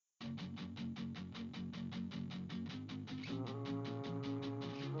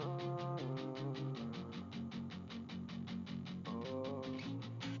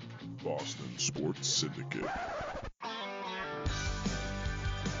Boston Sports Syndicate.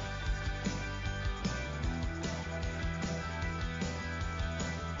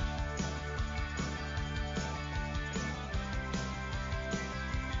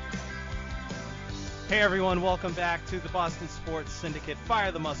 Hey everyone, welcome back to the Boston Sports Syndicate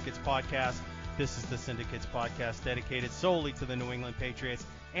Fire the Muskets podcast. This is the Syndicate's podcast dedicated solely to the New England Patriots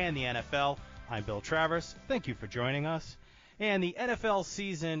and the NFL. I'm Bill Travers. Thank you for joining us. And the NFL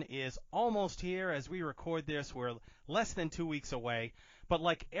season is almost here. As we record this, we're less than 2 weeks away. But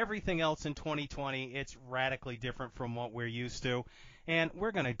like everything else in 2020, it's radically different from what we're used to. And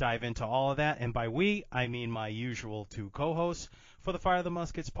we're going to dive into all of that. And by we, I mean my usual two co-hosts for the Fire the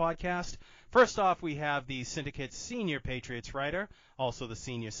Muskets podcast. First off, we have the Syndicate's senior Patriots writer, also the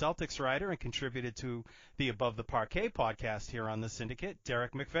senior Celtics writer, and contributed to the Above the Parquet podcast here on the Syndicate,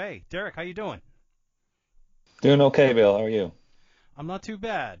 Derek McVeigh. Derek, how you doing? Doing okay, Bill. How are you? I'm not too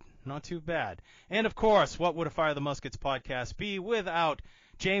bad. Not too bad. And, of course, what would a Fire the Muskets podcast be without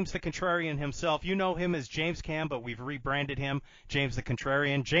James the Contrarian himself? You know him as James Cam, but we've rebranded him James the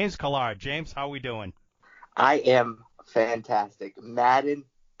Contrarian. James Collard. James, how are we doing? I am fantastic. Madden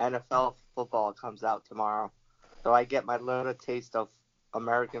NFL football comes out tomorrow, so I get my little taste of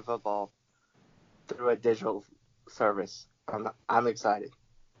American football through a digital service. I'm excited.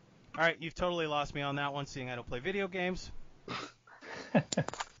 All right, you've totally lost me on that one, seeing I don't play video games.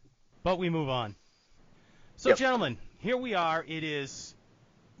 But we move on. So, Yep. Gentlemen, here we are.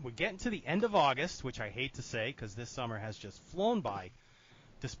 We're getting to the end of August, which I hate to say because this summer has just flown by,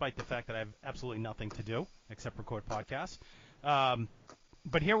 despite the fact that I have absolutely nothing to do except record podcasts.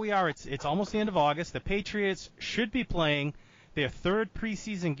 But here we are. It's almost the end of August. The Patriots should be playing their third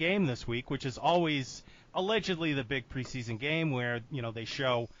preseason game this week, which is always allegedly the big preseason game where, they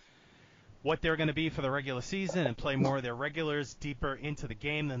show what they're going to be for the regular season and play more of their regulars deeper into the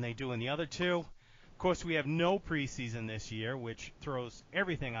game than they do in the other two. Of course, we have no preseason this year, which throws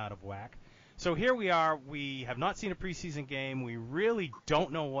everything out of whack. So here we are. We have not seen a preseason game. We really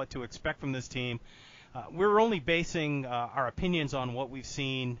don't know what to expect from this team. We're only basing our opinions on what we've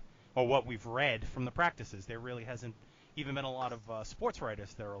seen or what we've read from the practices. There really hasn't even been a lot of sports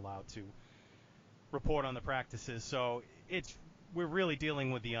writers that are allowed to report on the practices. So we're really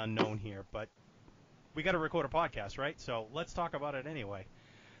dealing with the unknown here. But we got to record a podcast, right? So let's talk about it anyway.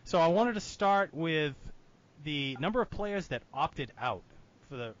 So I wanted to start with the number of players that opted out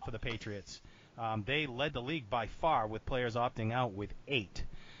for the Patriots. They led the league by far with players opting out with 8.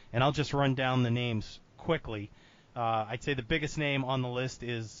 And I'll just run down the names quickly. I'd say the biggest name on the list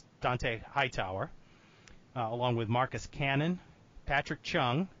is Dante Hightower, along with Marcus Cannon, Patrick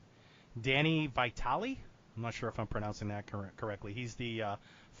Chung, Danny Vitale. I'm not sure if I'm pronouncing that correctly. He's the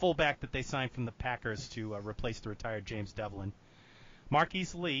fullback that they signed from the Packers to replace the retired James Devlin.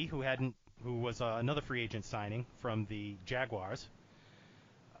 Marquise Lee, who was another free agent signing from the Jaguars.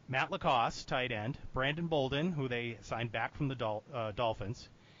 Matt Lacoste, tight end. Brandon Bolden, who they signed back from the Dolphins.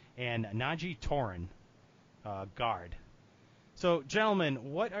 And Najee Torin, guard. So,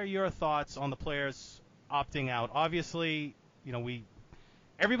 gentlemen, what are your thoughts on the players opting out? Obviously,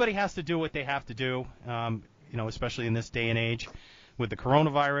 everybody has to do what they have to do, especially in this day and age with the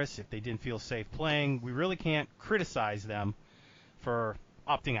coronavirus. If they didn't feel safe playing, we really can't criticize them for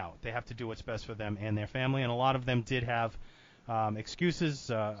opting out. They have to do what's best for them and their family, and a lot of them did have excuses,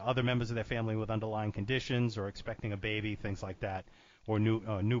 other members of their family with underlying conditions or expecting a baby, things like that, or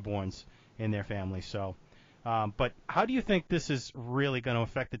newborns in their family. So, but how do you think this is really going to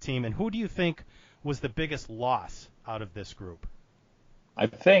affect the team, and who do you think was the biggest loss out of this group? I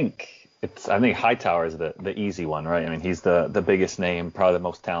think Hightower is the easy one, right? I mean, he's the biggest name, probably the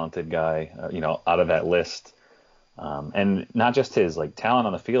most talented guy, out of that list. And not just his talent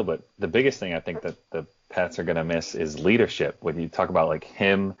on the field, but the biggest thing I think that the Pats are going to miss is leadership. When you talk about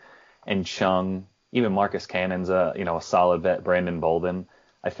him and Chung, even Marcus Cannon's a solid vet, Brandon Bolden.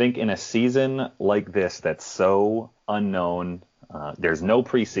 I think in a season like this that's so unknown, there's no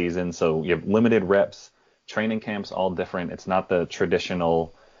preseason, so you have limited reps, training camps all different. It's not the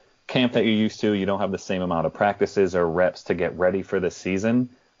traditional camp that you're used to. You don't have the same amount of practices or reps to get ready for the season.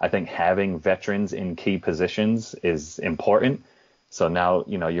 I think having veterans in key positions is important. So now,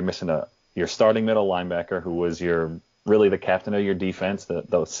 you're missing your starting middle linebacker, who was really the captain of your defense,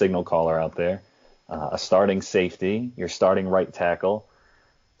 the signal caller out there, a starting safety, your starting right tackle.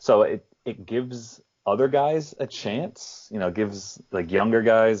 So it gives other guys a chance, gives younger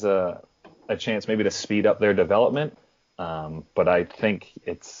guys a chance maybe to speed up their development. But I think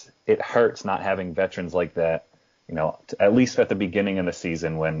it hurts not having veterans like that, at least at the beginning of the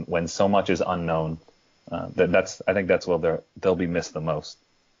season when so much is unknown. I think that's where they'll be missed the most.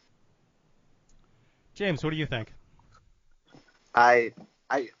 James, what do you think? I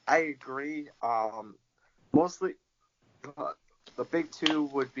agree. Mostly the big two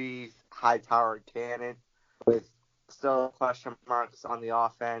would be Hightower and Cannon, with still question marks on the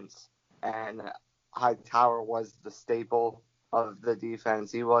offense. And Hightower was the staple of the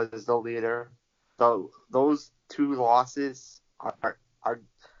defense. He was the leader. So those two losses are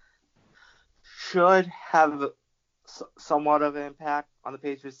should have somewhat of an impact on the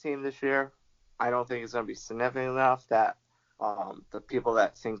Patriots team this year. I don't think it's going to be significant enough that the people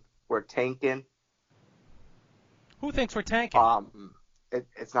that think we're tanking. Who thinks we're tanking?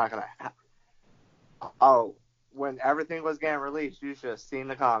 It's not going to. Oh, when everything was getting released, you should have seen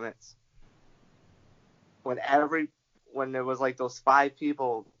the comments. When there was like those 5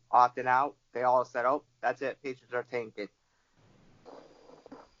 people opting out, they all said, "Oh, that's it. Patriots are tanking."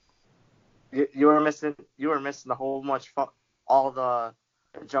 You were missing the whole all the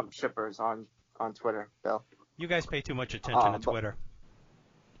jump shippers on Twitter, Bill. You guys pay too much attention to Twitter.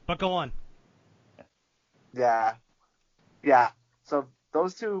 But go on. Yeah. So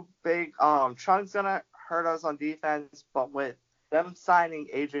those two big Chung's gonna hurt us on defense, but with them signing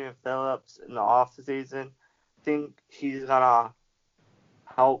Adrian Phillips in the offseason, I think he's gonna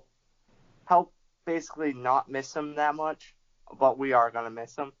help basically not miss him that much, but we are gonna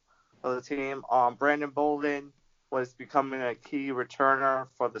miss him for the team. Brandon Bolden was becoming a key returner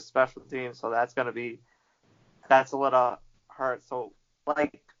for the special team, so that's a little hurt. So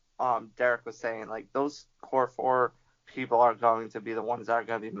like Derek was saying, like those core 4 people are going to be the ones that are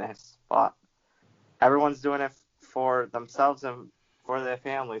going to be missed, but everyone's doing it for themselves and for their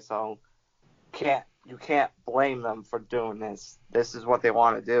family, so you can't blame them for doing this. This is what they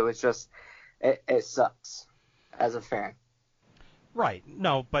want to do. It's just it sucks as a fan. Right.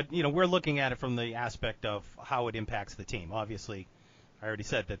 No, but we're looking at it from the aspect of how it impacts the team. Obviously, I already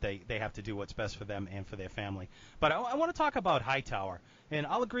said that they have to do what's best for them and for their family. But I want to talk about Hightower, and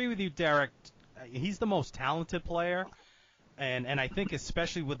I'll agree with you, Derek. He's the most talented player, and I think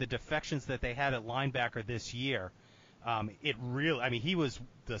especially with the defections that they had at linebacker this year, he was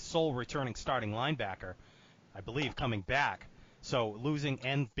the sole returning starting linebacker, I believe, coming back. So losing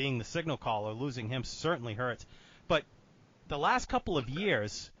and being the signal caller, losing him certainly hurts. But the last couple of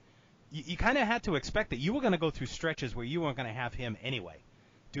years, you kind of had to expect that you were going to go through stretches where you weren't going to have him anyway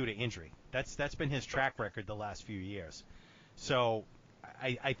due to injury. That's been his track record the last few years. So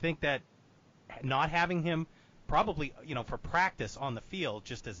I think that not having him probably, for practice on the field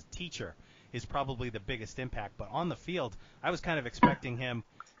just as a teacher is probably the biggest impact. But on the field, I was kind of expecting him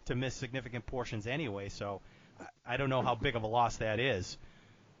to miss significant portions anyway. So I don't know how big of a loss that is.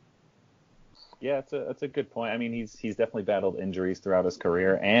 Yeah, it's a good point. I mean, he's definitely battled injuries throughout his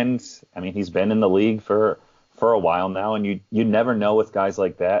career, and I mean, he's been in the league for a while now, and you never know with guys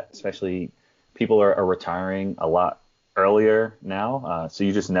like that, especially people are retiring a lot earlier now, so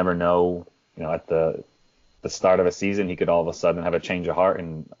you just never know. At the start of a season, he could all of a sudden have a change of heart,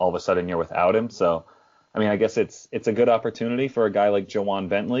 and all of a sudden you're without him. So, I mean, I guess it's a good opportunity for a guy like Jawan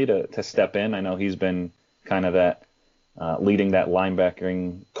Bentley to step in. I know he's been kind of that. Leading that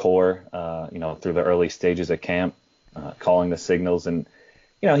linebacking core, through the early stages of camp, calling the signals, and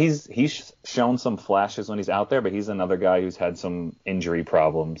he's shown some flashes when he's out there, but he's another guy who's had some injury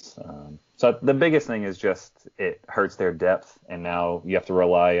problems. So the biggest thing is just it hurts their depth, and now you have to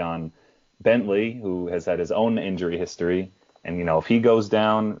rely on Bentley, who has had his own injury history, and if he goes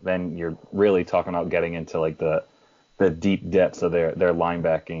down, then you're really talking about getting into like the deep depths of their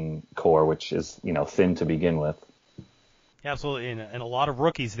linebacking core, which is thin to begin with. Absolutely, and a lot of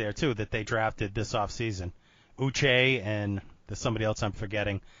rookies there, too, that they drafted this offseason. Uche and there's somebody else I'm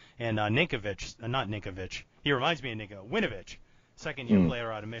forgetting. And Ninkovich. He reminds me of Winovich, second-year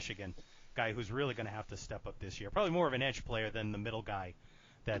player out of Michigan, guy who's really going to have to step up this year. Probably more of an edge player than the middle guy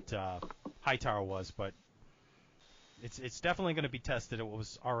that Hightower was, but it's definitely going to be tested at what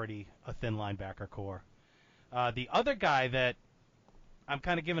was already a thin linebacker core. The other guy that I'm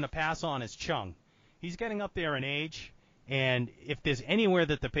kind of giving a pass on is Chung. He's getting up there in age. And if there's anywhere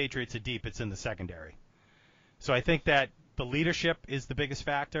that the Patriots are deep, it's in the secondary. So I think that the leadership is the biggest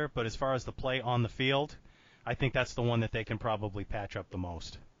factor, but as far as the play on the field, I think that's the one that they can probably patch up the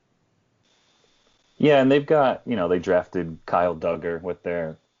most. Yeah, and they've got, they drafted Kyle Duggar with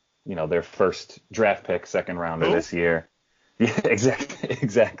their first draft pick, second rounder this year. Yeah,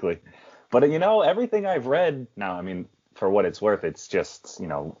 exactly. But, everything I've read now, I mean, for what it's worth, it's just,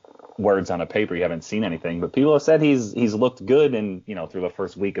 words on a paper. You haven't seen anything, but people have said he's looked good in through the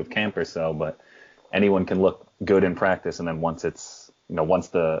first week of camp or so. But anyone can look good in practice, and then once it's once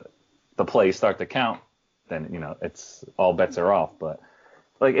the plays start to count, then it's all bets are off. But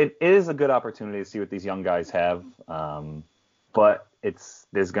like it is a good opportunity to see what these young guys have. But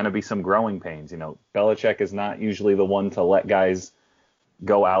there's going to be some growing pains. Belichick is not usually the one to let guys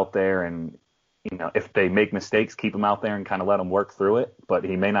go out there and, if they make mistakes, keep them out there and kind of let them work through it. But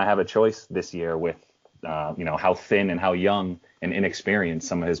he may not have a choice this year with, how thin and how young and inexperienced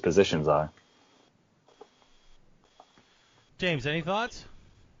some of his positions are. James, any thoughts?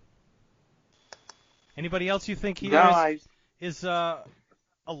 Anybody else you think is a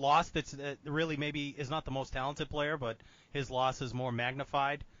loss that really maybe is not the most talented player, but his loss is more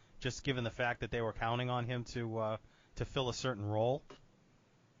magnified, just given the fact that they were counting on him to fill a certain role?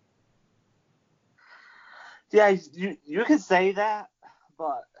 Yeah, you can say that,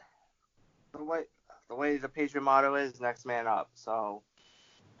 but the way the Patriot motto is next man up. So,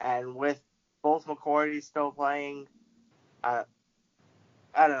 and with both McCourty still playing, I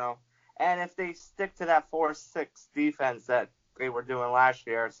don't know. And if they stick to that 4-6 defense that they were doing last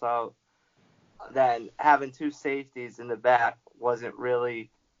year, so then having two safeties in the back wasn't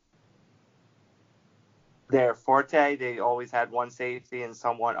really their forte. They always had one safety and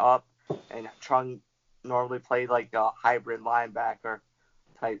someone up, and Chung normally played like a hybrid linebacker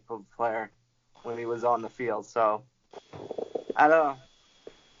type of player when he was on the field. So, I don't know.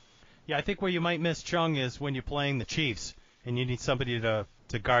 Yeah, I think where you might miss Chung is when you're playing the Chiefs and you need somebody to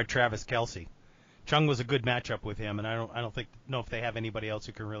guard Travis Kelce. Chung was a good matchup with him, and I don't know if they have anybody else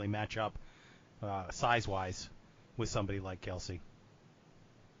who can really match up size-wise with somebody like Kelce.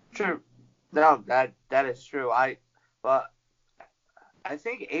 True. No, that is true. But I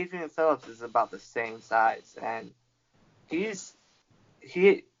think Adrian Phillips is about the same size, and he's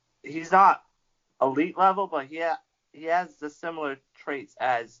not elite level, but he has the similar traits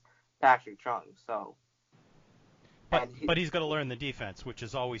as Patrick Chung. So, but he's got to learn the defense, which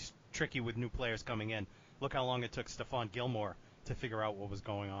is always tricky with new players coming in. Look how long it took Stephon Gilmore to figure out what was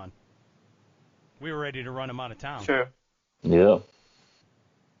going on. We were ready to run him out of town. True. Yeah.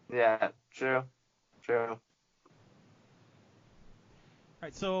 Yeah. True. All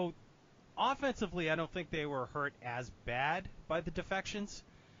right, so offensively, I don't think they were hurt as bad by the defections.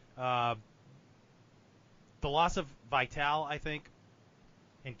 The loss of Vital, I think,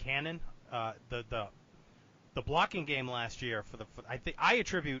 and Cannon, the blocking game last year I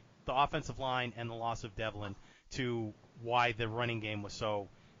attribute the offensive line and the loss of Devlin to why the running game was so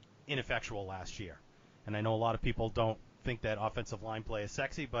ineffectual last year. And I know a lot of people don't think that offensive line play is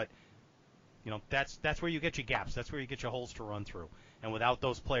sexy, but that's where you get your gaps. That's where you get your holes to run through. And without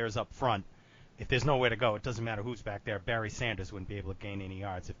those players up front, if there's nowhere to go, it doesn't matter who's back there. Barry Sanders wouldn't be able to gain any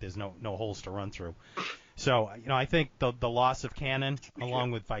yards if there's no holes to run through. So, I think the loss of Cannon along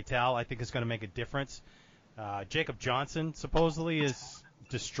with Vital, I think is going to make a difference. Jacob Johnson supposedly is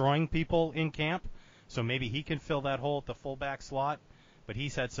destroying people in camp, so maybe he can fill that hole at the fullback slot. But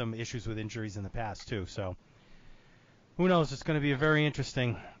he's had some issues with injuries in the past too. So who knows? It's going to be a very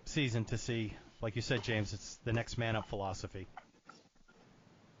interesting season to see. Like you said, James, it's the next man up philosophy.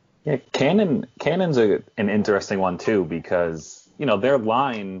 Yeah, Cannon's an interesting one too, because their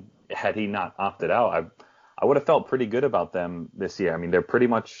line, had he not opted out, I would have felt pretty good about them this year. I mean, they're pretty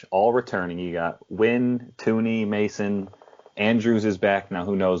much all returning. You got Wynn, Tooney, Mason, Andrews is back now.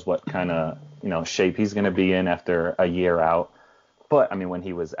 Who knows what kind of shape he's going to be in after a year out? But I mean, when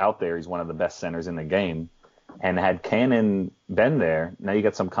he was out there, he's one of the best centers in the game. And had Cannon been there, now you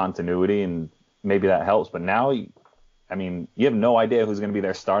got some continuity, and maybe that helps. But now, you have no idea who's going to be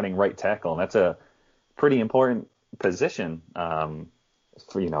their starting right tackle, and that's a pretty important position for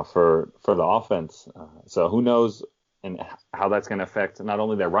the offense. So who knows and how that's going to affect not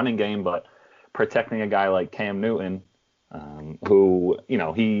only their running game, but protecting a guy like Cam Newton, who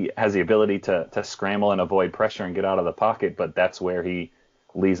he has the ability to scramble and avoid pressure and get out of the pocket, but that's where he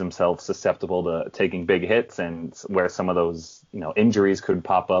leaves himself susceptible to taking big hits, and where some of those injuries could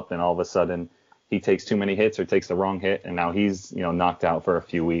pop up, and all of a sudden he takes too many hits or takes the wrong hit, and now he's knocked out for a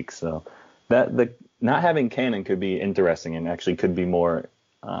few weeks. So that not having Cannon could be interesting, and actually could be more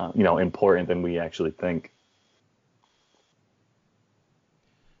important than we actually think.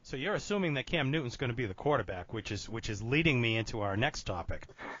 So you're assuming that Cam Newton's going to be the quarterback, which is leading me into our next topic.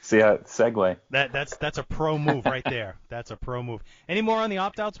 See how segue. That's a pro move right there. That's a pro move. Any more on the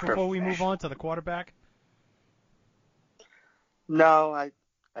opt-outs before we move on to the quarterback? No, I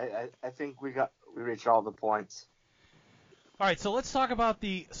think we reached all the points. All right, so let's talk about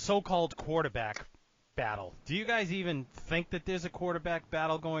the so-called quarterback battle. Do you guys even think that there's a quarterback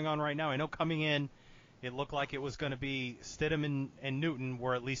battle going on right now? I know coming in, it looked like it was going to be Stidham and Newton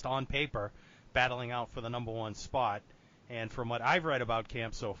were, at least on paper, battling out for the number one spot. And from what I've read about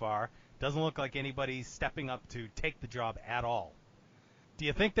camp so far, doesn't look like anybody's stepping up to take the job at all. Do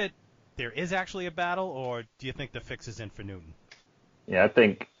you think that there is actually a battle, or do you think the fix is in for Newton? Yeah, I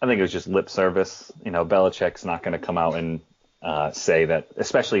think it was just lip service. You know, Belichick's not going to come out and say that,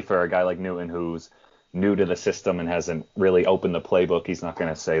 especially for a guy like Newton who's new to the system and hasn't really opened the playbook. He's not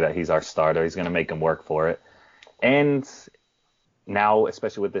going to say that he's our starter. He's going to make him work for it. And now,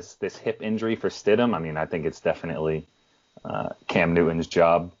 especially with this hip injury for Stidham, I mean, I think it's definitely Cam Newton's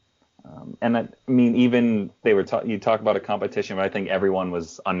job. And I mean, even you talk about a competition, but I think everyone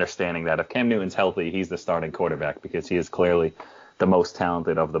was understanding that if Cam Newton's healthy, he's the starting quarterback because he is clearly the most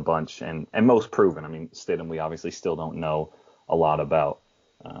talented of the bunch and most proven. I mean, Stidham, we obviously still don't know a lot about.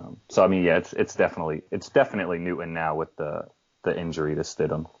 So I mean, yeah, it's definitely Newton now with the injury to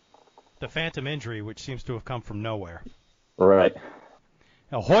Stidham. The phantom injury, which seems to have come from nowhere. Right.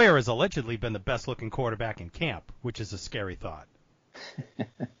 Now, Hoyer has allegedly been the best-looking quarterback in camp, which is a scary thought.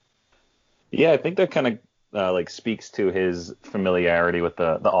 Yeah, I think that kind of like speaks to his familiarity with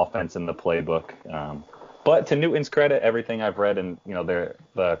the offense and the playbook. But to Newton's credit, everything I've read, and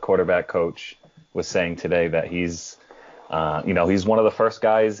the quarterback coach was saying today that he's one of the first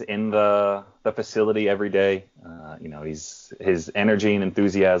guys in the facility every day. He's his energy and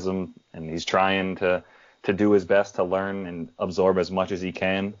enthusiasm, and he's trying to do his best to learn and absorb as much as he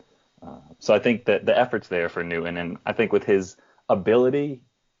can. So I think that the effort's there for Newton, and I think with his ability,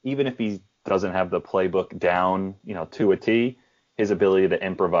 even if he doesn't have the playbook down, to a T, his ability to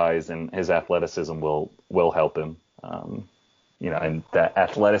improvise and his athleticism will help him. And that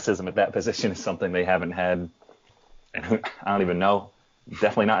athleticism at that position is something they haven't had. I don't even know.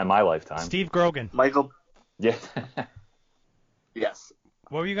 Definitely not in my lifetime. Steve Grogan. Michael. Yeah. Yes.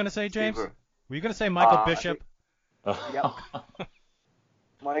 What were you going to say, James? Steve, were you going to say Michael Bishop? Yep.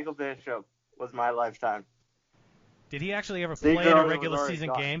 Michael Bishop was my lifetime. Did he actually ever Steve play in a Grogan regular was already season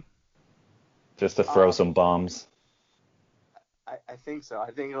gone. game? Just to throw some bombs. I think so.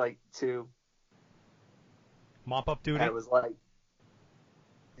 I think like 2. Mop-up duty? And it was like,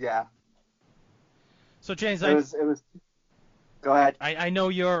 yeah. So, James, It was. Go ahead. I know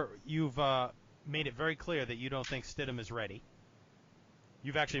you've made it very clear that you don't think Stidham is ready.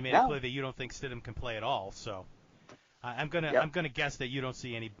 You've actually made it clear that you don't think Stidham can play at all. So I'm gonna guess that you don't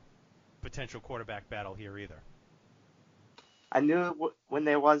see any potential quarterback battle here either. I knew when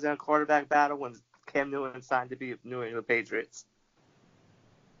there wasn't a quarterback battle when Cam Newton signed to be New England Patriots.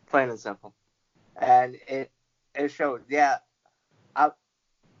 Plain and simple. And it showed. Yeah.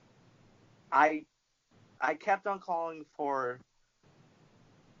 I kept on calling for,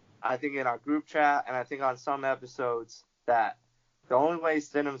 I think in our group chat and I think on some episodes, that the only way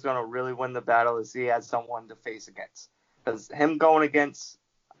Stidham's going to really win the battle is he has someone to face against. Because him going against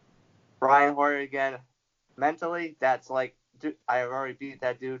Brian Hoyer again, mentally, that's like, dude, I have already beat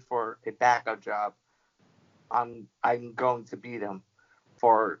that dude for a backup job. I'm going to beat him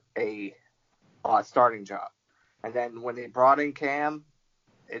for a starting job. And then when they brought in Cam,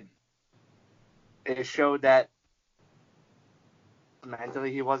 it showed that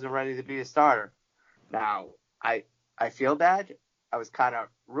mentally he wasn't ready to be a starter. Now, I feel bad. I was kind of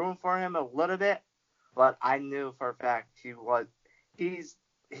rooting for him a little bit, but I knew for a fact he's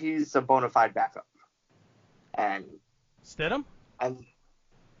a bona fide backup. And Stidham? And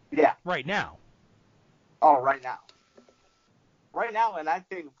yeah. Right now. Oh, right now. Right now, and I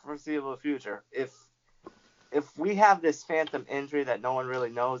think foreseeable future. If we have this phantom injury that no one really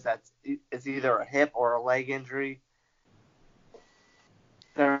knows, it's either a hip or a leg injury,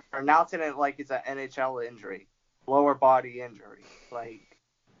 they're announcing it like it's an NHL injury, lower body injury.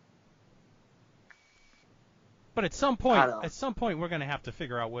 But at some point, we're going to have to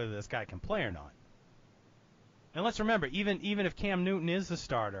figure out whether this guy can play or not. And let's remember, even if Cam Newton is the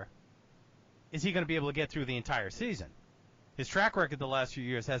starter, is he going to be able to get through the entire season? His track record the last few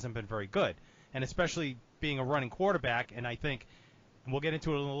years hasn't been very good, and especially being a running quarterback, and I think, and we'll get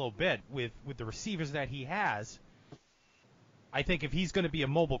into it in a little bit, with the receivers that he has, I think if he's going to be a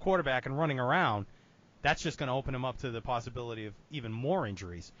mobile quarterback and running around, that's just going to open him up to the possibility of even more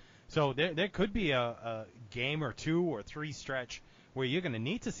injuries. So there could be a game or 2 or 3 stretch where you're going to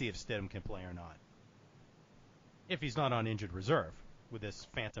need to see if Stidham can play or not, if he's not on injured reserve with this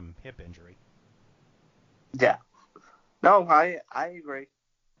phantom hip injury. Yeah. No, I agree.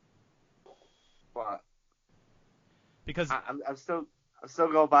 But because I'm still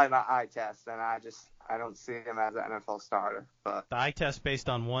going by my eye test, and I don't see him as an NFL starter. But the eye test based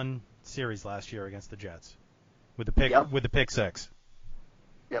on one series last year against the Jets with the pick 6.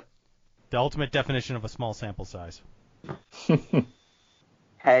 Yep. The ultimate definition of a small sample size.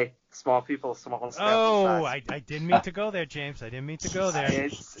 Hey, small people, small sample size. I didn't mean to go there, James. I didn't mean to go there.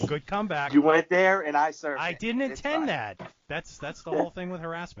 Good comeback. You went there, and I served I it. didn't It's intend fine. that. That's the whole thing with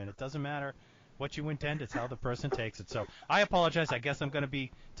harassment. It doesn't matter what you intend. It's how the person takes it. So I apologize. I guess I'm going to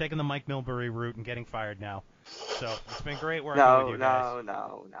be taking the Mike Milbury route and getting fired now. So it's been great working with you guys.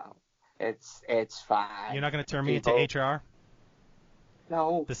 No. It's fine. You're not going to turn me into HR?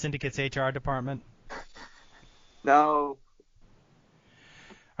 No. The syndicate's HR department? No.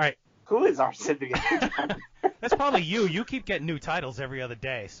 All right. Who is our syndicate? That's probably you. You keep getting new titles every other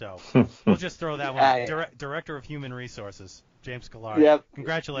day, so we'll just throw that one. Yeah. Director of Human Resources, James Sklar. Yep.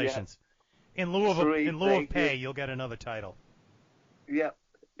 Congratulations. Yep. In lieu of pay, you'll get another title. Yep.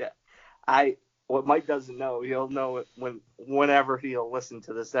 Yeah. What Mike doesn't know, he'll know it whenever he'll listen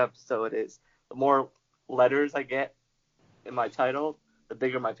to this episode is the more letters I get in my title, the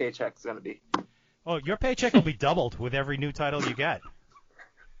bigger my paycheck's going to be. Oh, your paycheck will be doubled with every new title you get.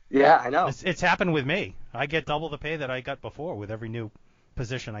 Yeah, I know. It's happened with me. I get double the pay that I got before with every new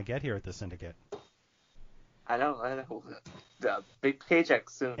position I get here at the syndicate. I know. The big paycheck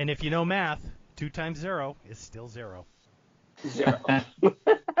soon. And if you know math, 2 times 0 is still 0. 0.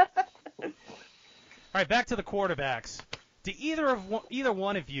 All right, back to the quarterbacks. Do either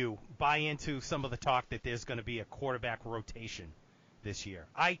one of you buy into some of the talk that there's going to be a quarterback rotation this year?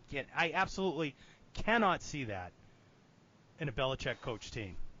 I absolutely cannot see that in a Belichick coach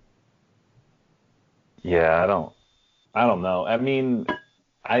team. Yeah, I don't know. I mean,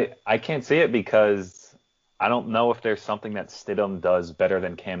 I can't see it because I don't know if there's something that Stidham does better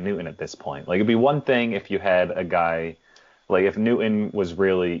than Cam Newton at this point. Like, it'd be one thing if you had a guy, like if Newton was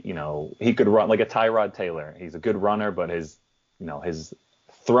really, he could run like a Tyrod Taylor. He's a good runner, but his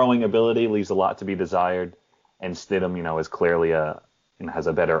throwing ability leaves a lot to be desired. And Stidham, is clearly has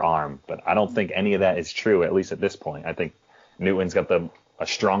a better arm. But I don't think any of that is true, at least at this point. I think Newton's got a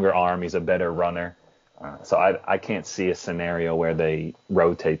stronger arm. He's a better runner. So I can't see a scenario where they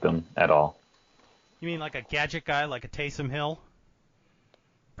rotate them at all. You mean like a gadget guy, like a Taysom Hill?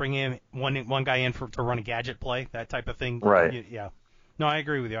 Bring in one guy in to run a gadget play, that type of thing? Right. Yeah. No, I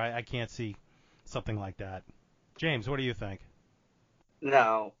agree with you. I can't see something like that. James, what do you think?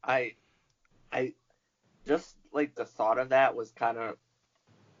 No, I just like the thought of that was kind of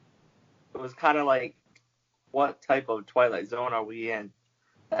like, what type of Twilight Zone are we in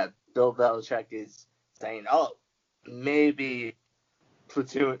that Bill Belichick is saying, oh, maybe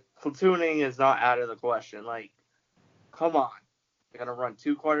platooning is not out of the question. Like, come on. You're going to run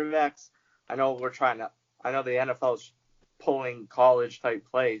 2 quarterbacks? I know the NFL's pulling college-type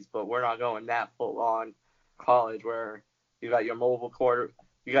plays, but we're not going that full-on college where you got your mobile quarter.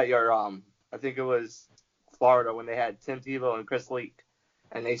 You got your, I think it was Florida when they had Tim Tebow and Chris Leak,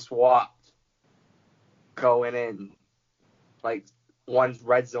 and they swapped going in. Like, one's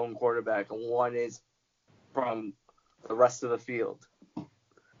red zone quarterback and one is from the rest of the field.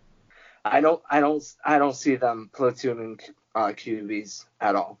 I don't see them platooning QBs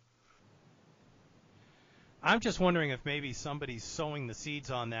at all. I'm just wondering if maybe somebody's sowing the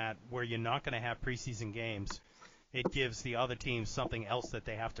seeds on that where you're not going to have preseason games. It gives the other teams something else that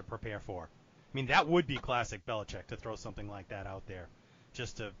they have to prepare for. I mean, that would be classic Belichick to throw something like that out there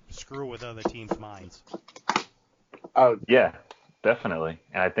just to screw with other teams' minds. Oh, yeah. Definitely.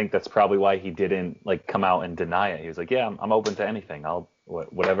 And I think that's probably why he didn't come out and deny it. He was like, yeah, I'm open to anything.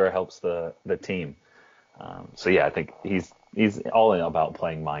 Whatever helps the team. So yeah, I think he's all in about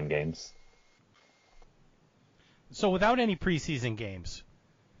playing mind games. So without any preseason games,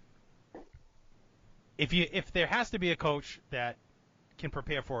 if there has to be a coach that can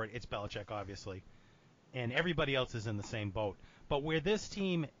prepare for it, it's Belichick, obviously. And everybody else is in the same boat. But where this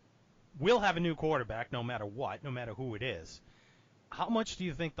team will have a new quarterback no matter what, no matter who it is, how much do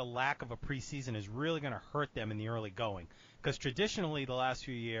you think the lack of a preseason is really going to hurt them in the early going? Because traditionally, the last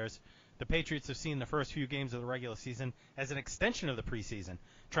few years, the Patriots have seen the first few games of the regular season as an extension of the preseason,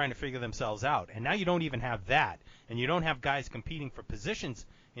 trying to figure themselves out. And now you don't even have that. And you don't have guys competing for positions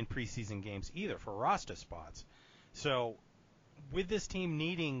in preseason games either for roster spots. So with this team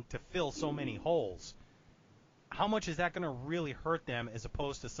needing to fill so many holes, how much is that going to really hurt them as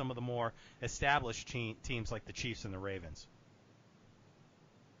opposed to some of the more established teams like the Chiefs and the Ravens?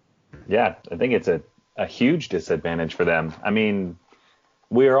 Yeah, I think it's a huge disadvantage for them. I mean,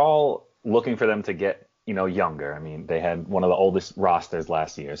 we're all looking for them to get, younger. I mean, they had one of the oldest rosters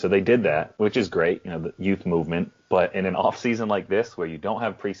last year. So they did that, which is great, the youth movement. But in an off season like this, where you don't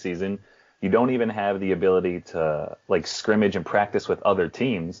have preseason, you don't even have the ability to scrimmage and practice with other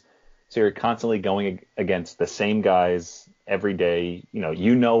teams. So you're constantly going against the same guys every day.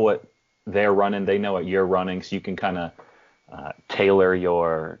 You know what they're running. They know what you're running. So you can kind of tailor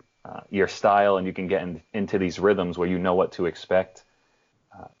your style, and you can get into these rhythms where you know what to expect.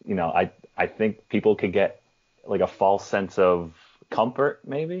 I think people could get like a false sense of comfort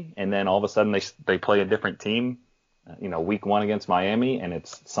maybe, and then all of a sudden they play a different team, week 1 against Miami, and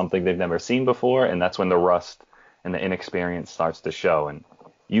it's something they've never seen before, and that's when the rust and the inexperience starts to show. And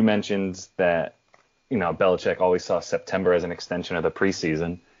you mentioned that, Belichick always saw September as an extension of the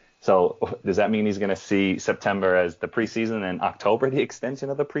preseason. So does that mean he's going to see September as the preseason and October the extension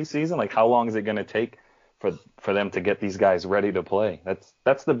of the preseason? Like, how long is it going to take for them to get these guys ready to play?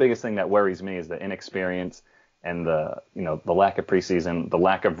 That's the biggest thing that worries me, is the inexperience and the lack of preseason, the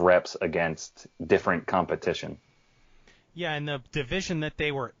lack of reps against different competition. Yeah, and the division that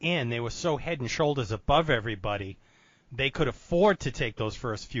they were in, they were so head and shoulders above everybody, they could afford to take those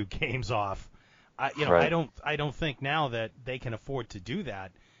first few games off. Right. I don't think now that they can afford to do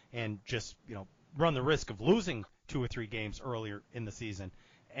that and just run the risk of losing 2 or 3 games earlier in the season.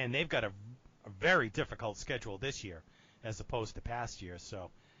 And they've got a very difficult schedule this year as opposed to past years. So,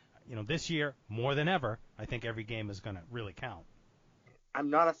 this year more than ever, I think every game is going to really count.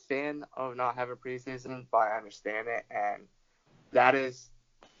 I'm not a fan of not having preseason, but I understand it, and that is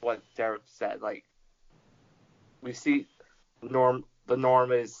what Derek said. Like, we see the norm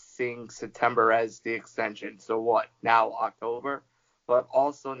is seeing September as the extension. So what? Now October, but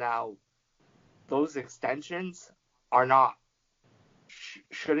also now those extensions are not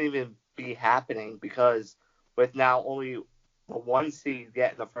shouldn't even be happening, because with now only the 1 seed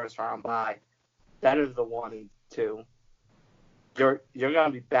getting the first round bye, that is the 1 and 2. You're going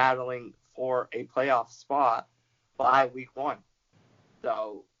to be battling for a playoff spot by week 1.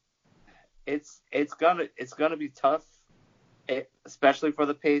 So it's gonna be tough, especially for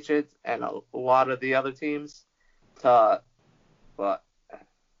the Patriots and a lot of the other teams. But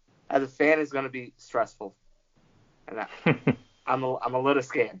as a fan, it's going to be stressful, and I'm a little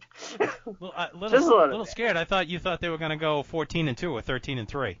scared. Well, Just a little scared. I thought you thought they were going to go 14-2 or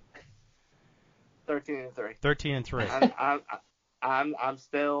 13-3. 13-3. 13-3. I'm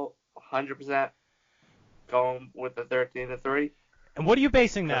still 100% going with the 13-3. And what are you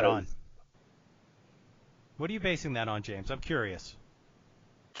basing that on? What are you basing that on, James? I'm curious.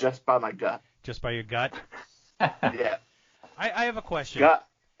 Just by my gut. Just by your gut? Yeah. I have a question. Gut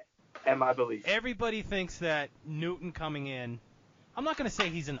and my belief. Everybody thinks that Newton coming in, I'm not going to say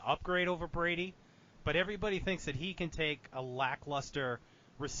he's an upgrade over Brady, but everybody thinks that he can take a lackluster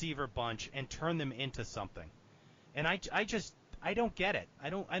receiver bunch and turn them into something. And I don't get it. I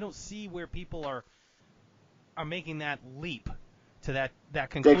don't see where people are making that leap to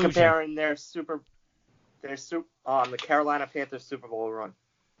that conclusion. They're comparing the Carolina Panthers Super Bowl run.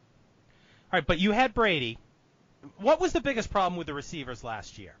 All right, but you had Brady. What was the biggest problem with the receivers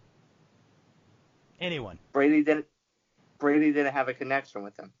last year? Anyone? Brady didn't have a connection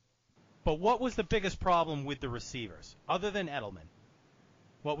with him. But what was the biggest problem with the receivers, other than Edelman?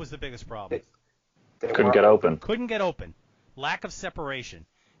 What was the biggest problem? They Couldn't get open. Couldn't get open. Lack of separation.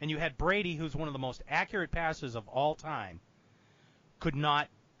 And you had Brady, who's one of the most accurate passers of all time, could not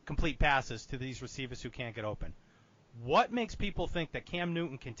complete passes to these receivers who can't get open. What makes people think that Cam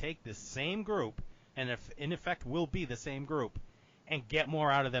Newton can take this same group, and if in effect will be the same group, and get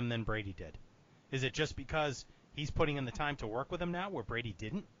more out of them than Brady did? Is it just because he's putting in the time to work with them now, where Brady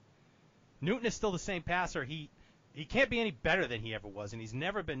didn't? Newton is still the same passer. He can't be any better than he ever was, and he's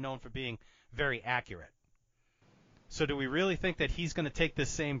never been known for being very accurate. So do we really think that he's going to take this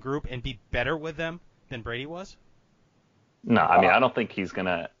same group and be better with them than Brady was? No, I mean, I don't think he's going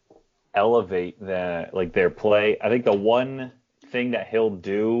to elevate their play. I think the one thing that he'll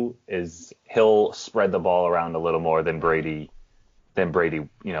do is he'll spread the ball around a little more than Brady did.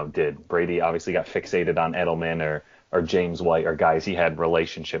 Brady obviously got fixated on Edelman or James White or guys he had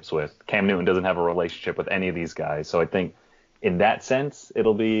relationships with. Cam Newton doesn't have a relationship with any of these guys. So I think in that sense,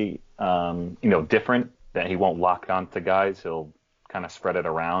 it'll be, different, that he won't lock onto guys. He'll kind of spread it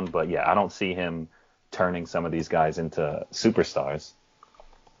around. But yeah, I don't see him turning some of these guys into superstars.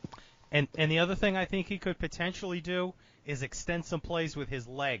 And the other thing I think he could potentially do is extend some plays with his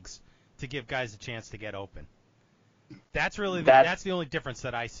legs to give guys a chance to get open. That's really that's the only difference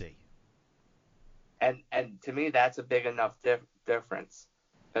that I see. And to me, that's a big enough difference,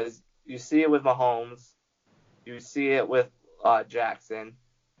 because you see it with Mahomes, you see it with Jackson,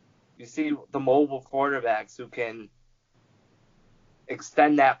 you see the mobile quarterbacks who can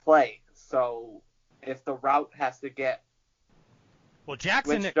extend that play. So if the route has to get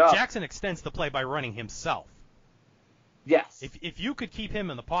Jackson extends the play by running himself. Yes. If you could keep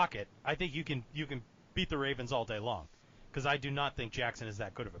him in the pocket, I think you can beat the Ravens all day long, because I do not think Jackson is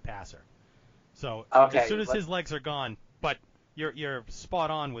that good of a passer. So as soon as his legs are gone, But you're spot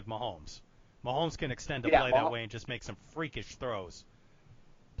on with Mahomes. Mahomes can extend a Yeah, play that way and just make some freakish throws.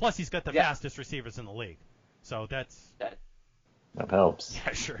 Plus, he's got the fastest receivers in the league. So that helps.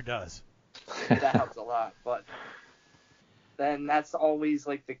 Yeah, sure does. That helps a lot. But then that's always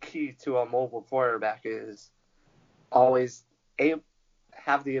like the key to a mobile quarterback is always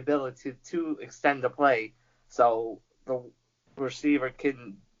have the ability to extend the play so the receiver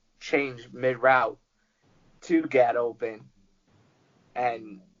can change mid-route to get open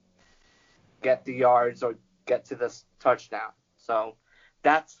and get the yards or get to the touchdown. So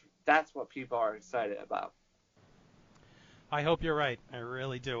that's what people are excited about. I hope you're right. I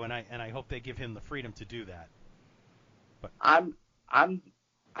really do, and I hope they give him the freedom to do that. But I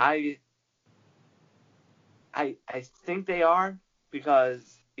think they are,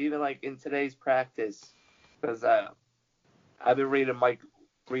 because even like in today's practice, because I've been reading Mike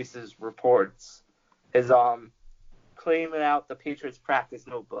Reese's reports, is claiming out the Patriots practice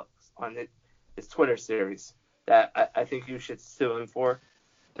notebooks on his Twitter series that I think you should sue him for,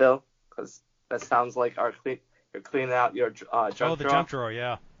 Bill, because that sounds like you're cleaning out your junk drawer. Oh, the junk drawer,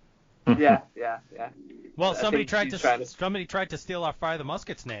 yeah. Yeah. Well, somebody tried to steal our Fire the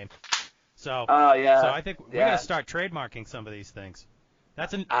Muskets name. So, yeah. So I think we got to start trademarking some of these things.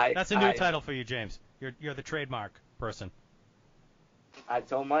 That's a new title for you, James. You're the trademark person. I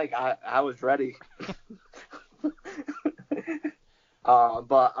told Mike I was ready.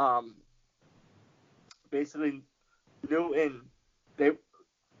 Basically, Newton,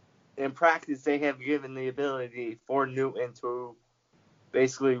 in practice they have given the ability for Newton to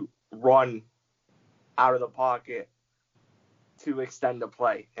basically run out of the pocket to extend the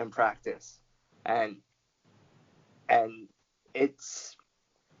play in practice, and it's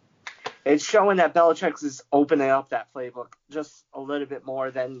showing that Belichick is opening up that playbook just a little bit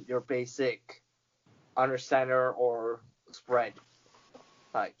more than your basic under center or spread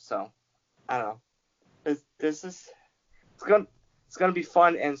type. So I don't know. It's gonna be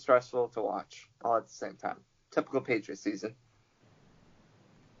fun and stressful to watch all at the same time. Typical Patriots season.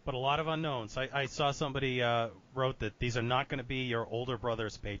 But a lot of unknowns. I saw somebody wrote that these are not going to be your older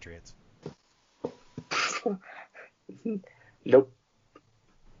brother's Patriots. Nope.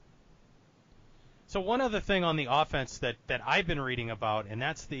 So one other thing on the offense that I've been reading about, and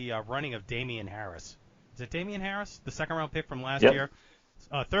that's the running of Damian Harris. Is it Damian Harris, the second-round pick from last year?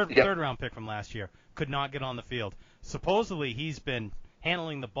 Third-round pick from last year. Could not get on the field. Supposedly he's been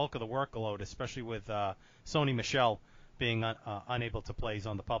handling the bulk of the workload, especially with Sony Michel being unable to play. He's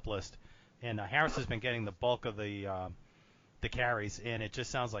on the PUP list. And Harris has been getting the bulk of the carries, and it just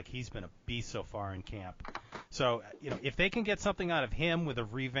sounds like he's been a beast so far in camp. So, if they can get something out of him with a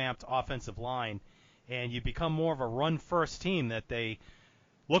revamped offensive line, and you become more of a run-first team that they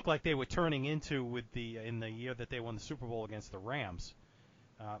look like they were turning into in the year that they won the Super Bowl against the Rams,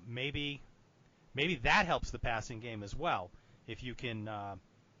 maybe that helps the passing game as well. If you can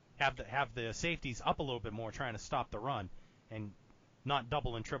have the safeties up a little bit more, trying to stop the run, and not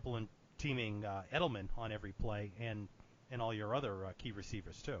double and triple and teaming Edelman on every play, and all your other key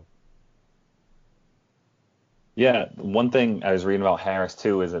receivers too. Yeah, one thing I was reading about Harris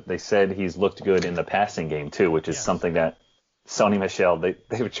too is that they said he's looked good in the passing game too, which is something that Sony Michel,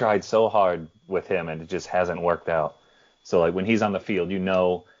 they've tried so hard with him and it just hasn't worked out. So like when he's on the field,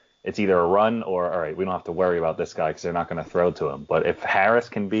 it's either a run or, all right, we don't have to worry about this guy because they're not going to throw to him. But if Harris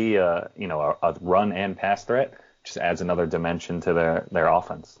can be a run and pass threat, it just adds another dimension to their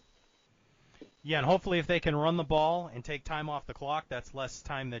offense. Yeah, and hopefully if they can run the ball and take time off the clock, that's less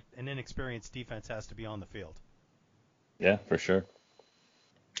time that an inexperienced defense has to be on the field. Yeah, for sure.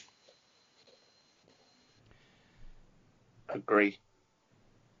 Agree.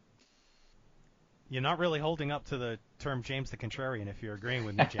 You're not really holding up to the term James the Contrarian if you're agreeing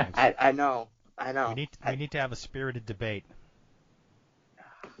with me, James. I know. We need to have a spirited debate.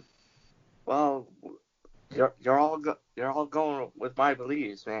 Well, you're all going with my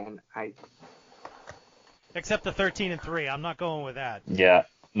beliefs, man. Except the 13-3, I'm not going with that. Yeah,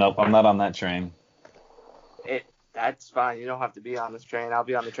 nope, I'm not on that train. That's fine. You don't have to be on this train. I'll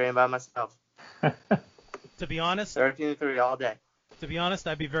be on the train by myself. To be honest, 13-3 all day. To be honest,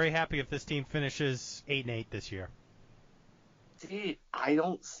 I'd be very happy if this team finishes 8-8 this year. See, I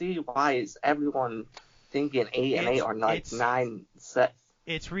don't see why is everyone thinking 8-8 or like 9 set.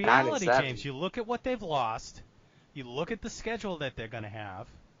 It's reality, James. You look at what they've lost. You look at the schedule that they're going to have.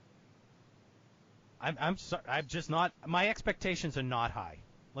 I'm just not. My expectations are not high.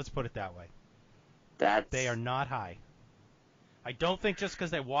 Let's put it that way. They are not high. I don't think just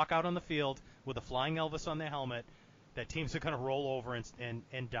because they walk out on the field with a flying Elvis on their helmet that teams are going to roll over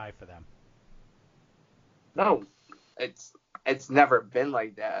and die for them. No, it's never been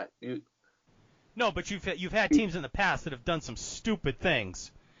like that. No, but you've had teams in the past that have done some stupid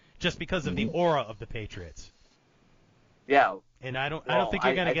things just because of the aura of the Patriots. Yeah. And I don't think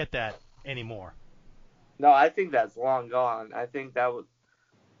you're gonna get that anymore. No, I think that's long gone. I think that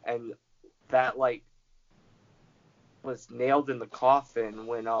was nailed in the coffin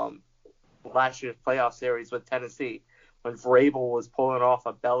when last year's playoff series with Tennessee, when Vrabel was pulling off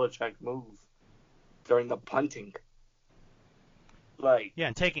a Belichick move during the punting.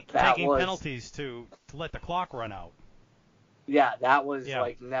 And taking penalties to let the clock run out. Yeah, that was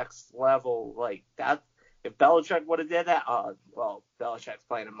next level. Like that, if Belichick would have did that, Belichick's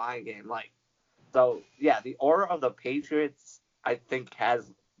playing a mind game. So yeah, the aura of the Patriots, I think, has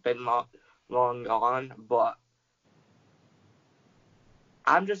been long gone. But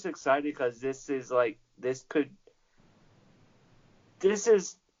I'm just excited because this is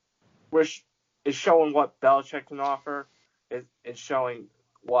showing what Belichick can offer. It's showing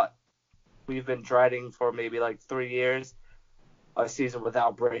what we've been dreading for maybe 3 years, a season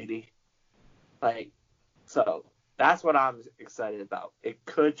without Brady. So that's what I'm excited about. It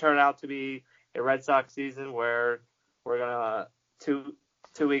could turn out to be a Red Sox season where we're gonna 2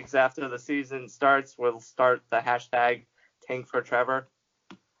 weeks after the season starts, we'll start the hashtag Tank for Trevor.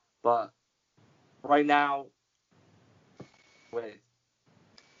 But right now,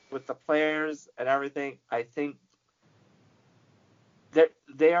 with the players and everything, I think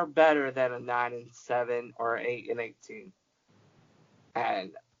they are better than a 9-7 or 8-18,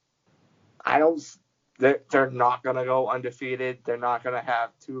 and they're not gonna go undefeated. They're not gonna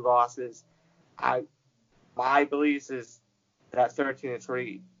have 2 losses. My belief is that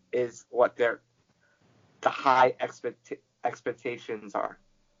 13-3 is what the high expectations are.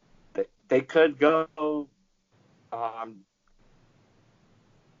 They could go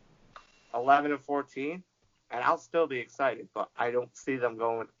 11-14. And I'll still be excited, but I don't see them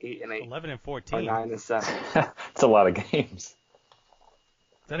going 8-8, 11-14, or 9-7. It's a lot of games.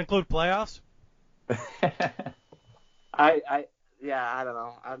 Does that include playoffs? I don't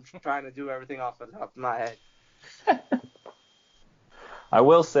know. I'm trying to do everything off the top of my head. I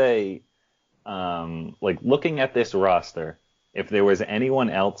will say, looking at this roster, if there was anyone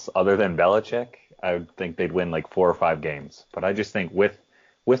else other than Belichick, I would think they'd win 4 or 5 games. But I just think with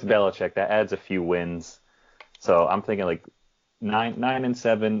Belichick, that adds a few wins. So I'm thinking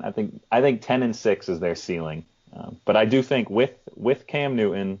 9-7. I think 10-6 is their ceiling. But I do think with Cam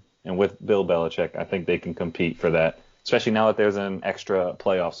Newton and with Bill Belichick, I think they can compete for that. Especially now that there's an extra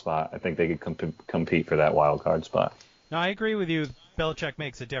playoff spot, I think they could compete for that wild card spot. No, I agree with you. Belichick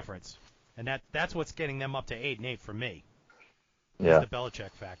makes a difference, and that's what's getting them up to 8-8 for me. Yeah. Is the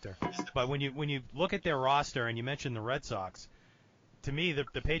Belichick factor. But when you look at their roster and you mention the Red Sox, to me,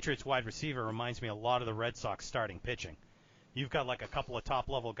 the Patriots wide receiver reminds me a lot of the Red Sox starting pitching. You've got a couple of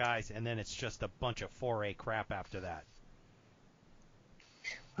top-level guys, and then it's just a bunch of 4A crap after that.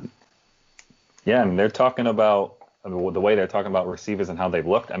 Yeah, and they're talking about the way they're talking about receivers and how they've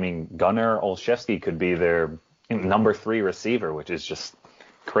looked. I mean, Gunnar Olszewski could be their number 3 receiver, which is just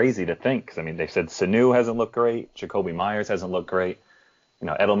crazy to think. 'Cause, I mean, they said Sanu hasn't looked great. Jacoby Myers hasn't looked great.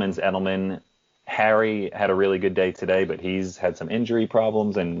 Edelman's Edelman. Harry had a really good day today, but he's had some injury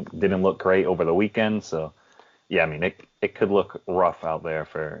problems and didn't look great over the weekend. So, yeah, I mean, it could look rough out there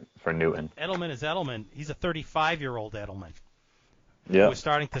for Newton. Edelman is Edelman. He's a 35-year-old Edelman. Yeah. Who was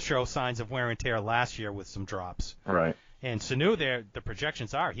starting to show signs of wear and tear last year with some drops. Right. And Sanu, the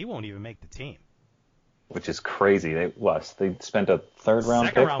projections are he won't even make the team. Which is crazy. They spent a third-round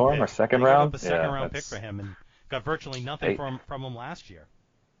pick for him, or second round? They gave up a second-round pick for him and got virtually nothing from him last year.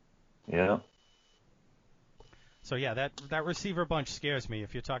 Yeah. So, yeah, that receiver bunch scares me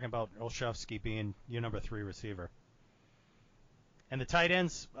if you're talking about Olszewski being your number 3 receiver. And the tight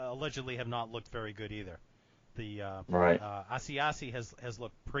ends allegedly have not looked very good either. Asiasi has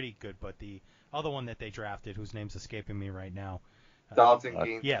looked pretty good, but the other one that they drafted, whose name's escaping me right now. Dalton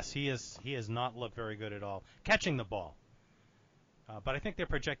Keene. Yes, he has not looked very good at all. Catching the ball. But I think they're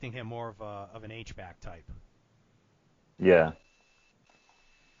projecting him more of an H-back type. Yeah.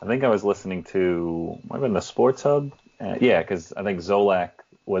 I think I was listening to, might have been the Sports Hub. Because I think Zolak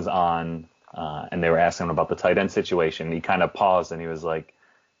was on, and they were asking him about the tight end situation. He kind of paused, and he was like,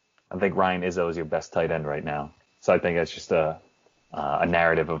 I think Ryan Izzo is your best tight end right now. So I think that's just a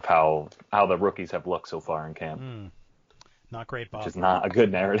narrative of how the rookies have looked so far in camp. Not great, Bob. Which is not a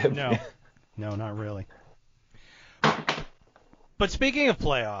good narrative. No, not really. But speaking of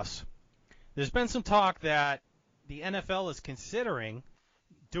playoffs, there's been some talk that the NFL is considering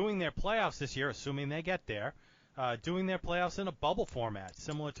doing their playoffs this year, assuming they get there, doing their playoffs in a bubble format,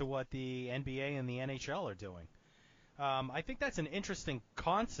 similar to what the NBA and the NHL are doing. I think that's an interesting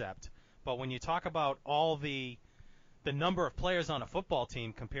concept, but when you talk about all the number of players on a football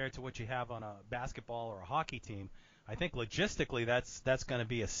team compared to what you have on a basketball or a hockey team, I think logistically that's going to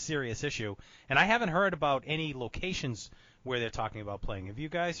be a serious issue. And I haven't heard about any locations where they're talking about playing. Have you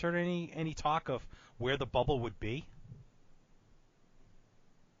guys heard any talk of where the bubble would be?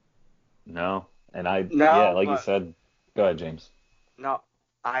 No. And No, like you but said, go ahead, James. no,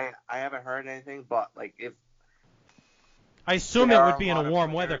 I haven't heard anything. But like if I assume there it are would a be in a lot of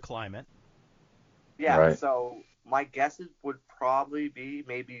warm weather players- climate. yeah, Right. so my guesses would probably be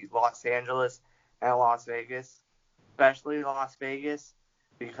maybe Los Angeles and Las Vegas, especially Las Vegas,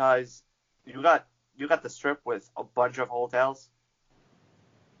 because you got the Strip with a bunch of hotels.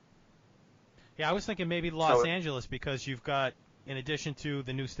 Yeah, I was thinking maybe Los So- Angeles because you've got, in addition to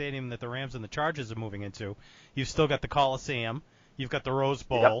the new stadium that the Rams and the Chargers are moving into, you've still got the Coliseum, you've got the Rose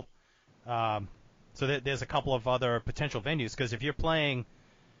Bowl. So there's a couple of other potential venues because if you're playing,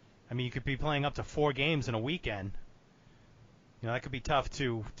 I mean, you could be playing up to 4 games in a weekend. You know, that could be tough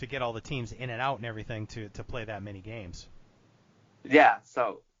to get all the teams in and out and everything to play that many games. Yeah,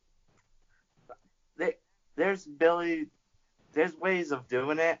 so there's ways of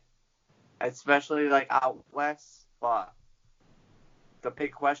doing it, especially like out west. But the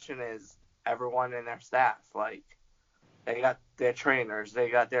big question is everyone in their staff. Like they got their trainers, they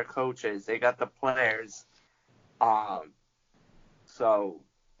got their coaches, they got the players. So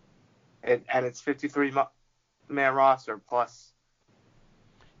it's 53-man roster plus.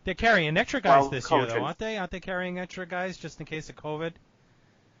 They're carrying extra guys 12 this year, though, coaches. aren't they? Aren't they carrying extra guys just in case of COVID?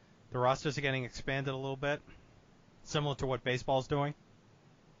 The rosters are getting expanded a little bit, similar to what baseball's doing.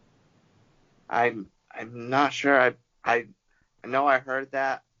 I'm not sure. I know I heard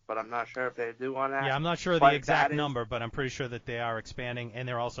that, but I'm not sure if they do on that. Yeah, I'm not sure But the exact that is- number, but I'm pretty sure that they are expanding, and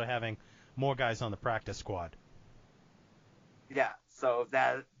they're also having more guys on the practice squad. Yeah, so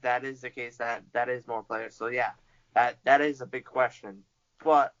if that is the case, that is more players. So yeah, that is a big question.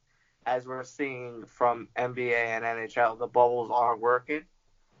 But as we're seeing from NBA and NHL, the bubbles are working.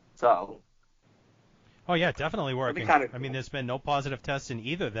 So Oh, yeah, definitely be working. kinda I mean, cool. there's been no positive tests in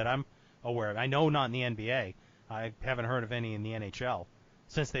either that I'm aware of. I know not in the NBA. I haven't heard of any in the NHL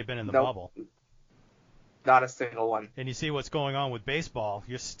since they've been in the Nope. bubble. not a single one. And you see what's going on with baseball.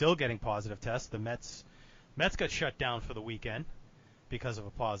 You're still getting positive tests. The Mets got shut down for the weekend because of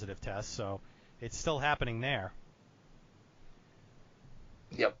a positive test, so it's still happening there.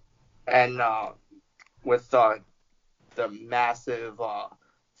 Yep. And with the massive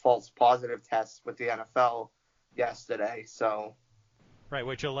false positive tests with the NFL yesterday, so Right,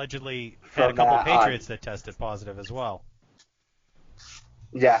 which allegedly had a From couple that Patriots that tested positive as well.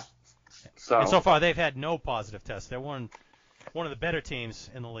 yeah. And so So far, they've had no positive tests. They're one of the better teams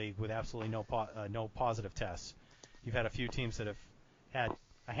in the league with absolutely no positive tests. You've had a few teams that have had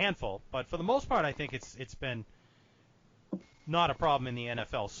a handful, but for the most part, I think it's been not a problem in the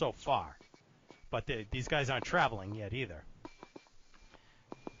NFL so far. But these guys aren't traveling yet either.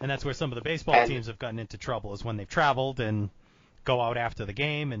 And that's where some of the baseball And- teams have gotten into trouble, is when they've traveled and go out after the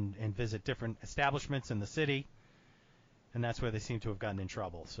game and visit different establishments in the city. And that's where they seem to have gotten in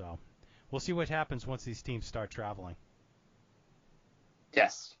trouble. So we'll see what happens once these teams start traveling.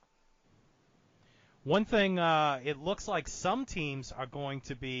 yes. One thing, it looks like some teams are going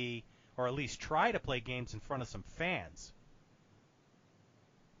to be, or at least try to play games in front of some fans.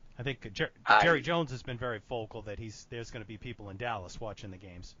 I think Jerry Jones has been very vocal that there's going to be people in Dallas watching the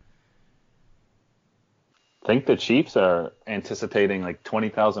games. I think the Chiefs are anticipating like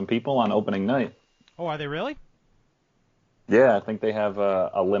 20,000 people on opening night. Oh, are they really? Yeah, I think they have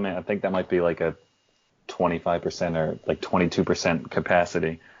a limit. I think that might be like a 25% or like 22%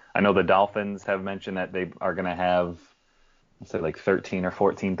 capacity. I know the Dolphins have mentioned that they are going to have, let's say, like 13 or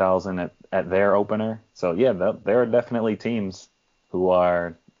 14,000 at their opener. So, yeah, there are definitely teams who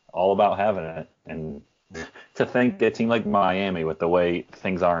are all about having it. And to think a team like Miami, with the way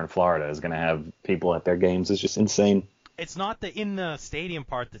things are in Florida, is going to have people at their games is just insane. It's not the in the stadium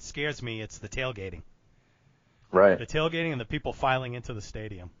part that scares me. It's the tailgating. Right. The tailgating and the people filing into the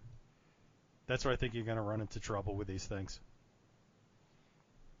stadium. That's where I think you're going to run into trouble with these things.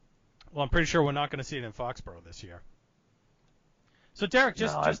 Well, I'm pretty sure we're not going to see it in Foxborough this year. So, Derek,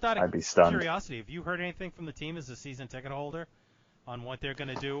 just out I'd of be stunned. curiosity, have you heard anything from the team as a season ticket holder on what they're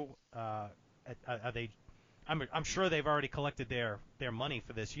going to do? Are they? I'm sure they've already collected their money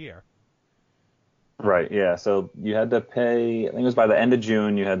for this year. Right, yeah. So you had to pay, I think it was by the end of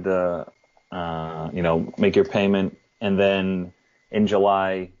June, you had to, make your payment. And then in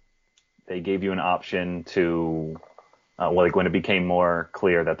July, they gave you an option to, when it became more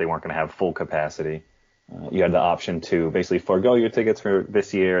clear that they weren't going to have full capacity, you had the option to basically forego your tickets for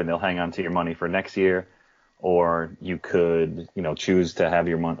this year, and they'll hang on to your money for next year, or you could, choose to have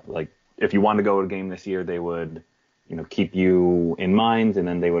your money. Like if you wanted to go to a game this year, they would, keep you in mind, and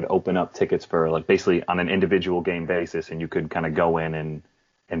then they would open up tickets for like basically on an individual game basis, and you could kind of go in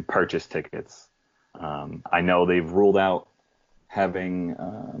and purchase tickets. I know they've ruled out having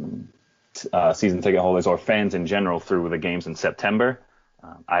season ticket holders or fans in general through the games in September.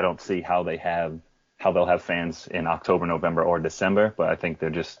 I don't see how they'll have fans in October, November, or December, but I think they're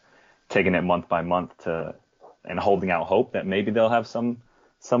just taking it month by month and holding out hope that maybe they'll have some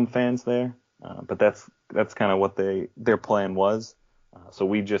fans there. But that's kind of what their plan was. So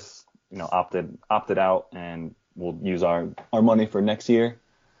we just opted out, and we'll use our money for next year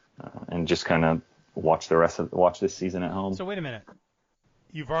and just kind of watch this season at home. So wait a minute.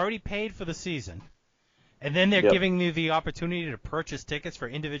 You've already paid for the season, and then they're Yep. giving you the opportunity to purchase tickets for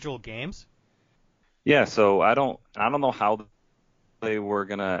individual games? Yeah, so I don't know how they were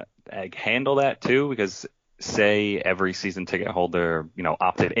gonna handle that too, because say every season ticket holder,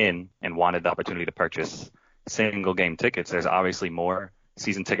 opted in and wanted the opportunity to purchase single game tickets. There's obviously more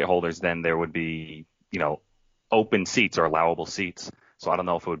season ticket holders than there would be, open seats or allowable seats. So I don't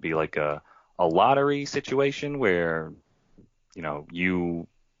know if it would be like a lottery situation where, you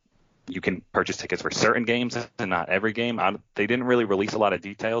can purchase tickets for certain games and not every game. They didn't really release a lot of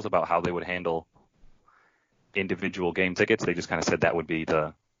details about how they would handle individual game tickets. They just kind of said that would be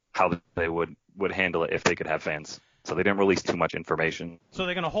how they would handle it if they could have fans. So they didn't release too much information. So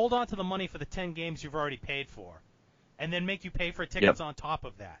they're going to hold on to the money for the 10 games you've already paid for, and then make you pay for tickets on top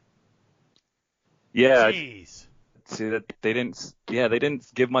of that. Yeah. Jeez. See that they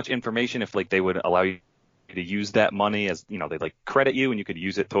didn't give much information if they would allow you to use that money as, they'd credit you and you could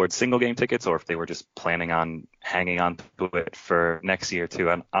use it towards single game tickets, or if they were just planning on hanging on to it for next year too.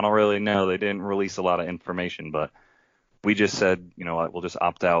 I don't really know. They didn't release a lot of information, but we just said, we'll just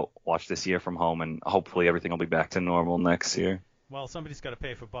opt out, watch this year from home, and hopefully everything will be back to normal next year. Well, somebody's got to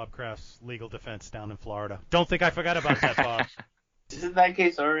pay for Bob Kraft's legal defense down in Florida. Don't think I forgot about that, Bob. Isn't that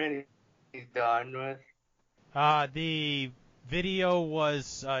case already done with? The video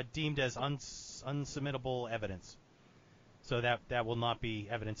was deemed as unsubmittable evidence, so that will not be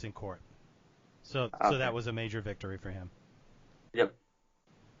evidence in court. So that was a major victory for him. Yep.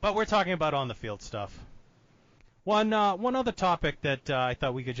 But we're talking about on the field stuff. One other topic that I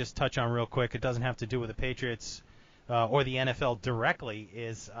thought we could just touch on real quick. It doesn't have to do with the Patriots or the NFL directly.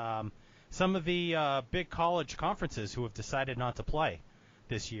 Is some of the big college conferences who have decided not to play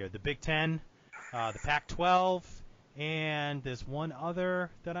this year. The Big Ten, the Pac-12, and there's one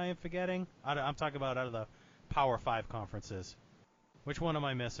other that I am forgetting. I'm talking about out of the Power 5 conferences. Which one am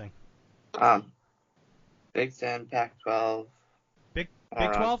I missing? Big Ten, Pac-12. Big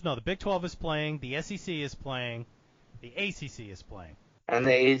 12? No, the Big 12 is playing. The SEC is playing. The ACC is playing. And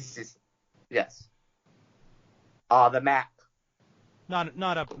the ACC, yes. The MAC. Not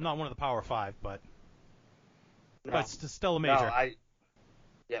one of the Power 5, but No. but it's still a major. No,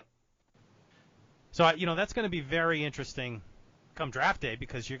 Yep. So, that's going to be very interesting come draft day,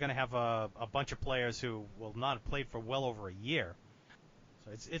 because you're going to have a bunch of players who will not have played for well over a year.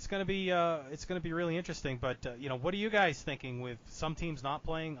 So it's going to be really interesting. But what are you guys thinking with some teams not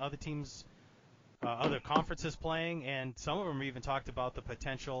playing, other teams, other conferences playing, and some of them even talked about the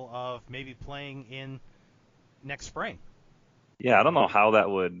potential of maybe playing in next spring? Yeah, I don't know how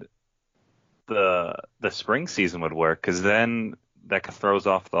the spring season would work, because then that throws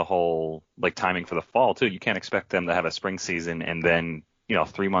off the whole timing for the fall too. You can't expect them to have a spring season and then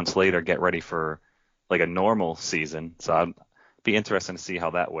 3 months later get ready for a normal season. So I'd be interested to see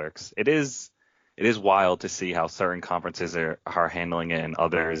how that works. It is wild to see how certain conferences are handling it, and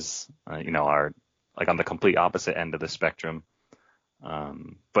others are on the complete opposite end of the spectrum.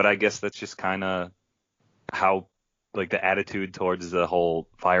 But I guess that's just kind of how the attitude towards the whole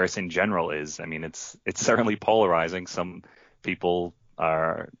virus in general is. I mean, it's certainly polarizing. Some people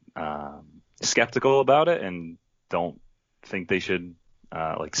are skeptical about it and don't think they should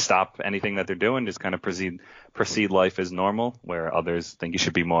stop anything that they're doing, just kind of proceed life as normal, where others think you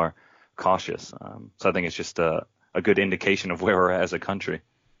should be more cautious. So I think it's just a good indication of where we're at as a country.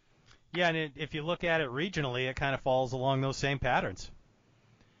 Yeah, and if you look at it regionally, it kind of falls along those same patterns.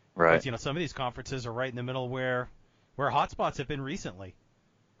 Right. But, some of these conferences are right in the middle where hotspots have been recently,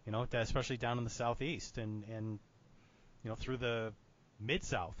 especially down in the southeast and through the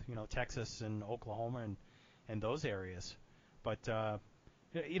mid-south, Texas and Oklahoma and those areas. But,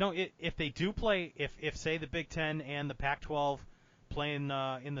 if they do play, if say the Big Ten and the Pac-12 play in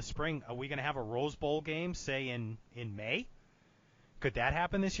the spring, are we going to have a Rose Bowl game, say in May? Could that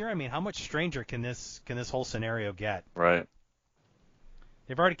happen this year? I mean, how much stranger can this whole scenario get? Right.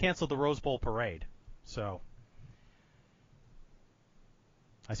 They've already canceled the Rose Bowl parade, so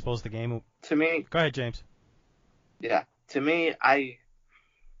I suppose the game. To me, Go ahead, James. yeah. To me,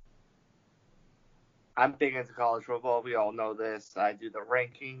 I'm big into college football. We all know this. I do the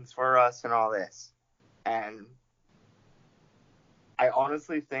rankings for us and all this. And I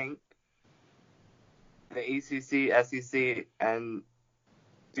honestly think the ACC, SEC, and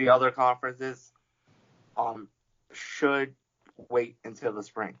the other conferences should wait until the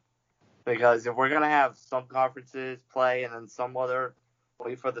spring. Because if we're going to have some conferences play and then some other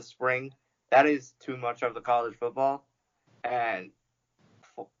wait for the spring, that is too much of the college football. And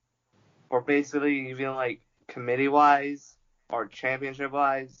for basically even like committee-wise or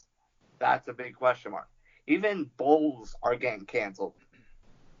championship-wise, that's a big question mark. Even bowls are getting canceled.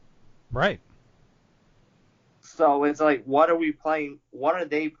 Right. So it's like, what are we playing? What are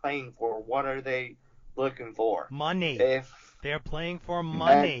they playing for? What are they looking for? Money. If They're playing for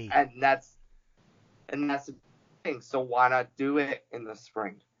money. and that's the thing. So why not do it in the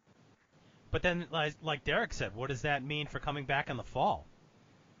spring? But then, like Derek said, what does that mean for coming back in the fall?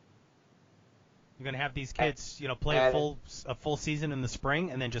 You're gonna have these kids, play a full season in the spring,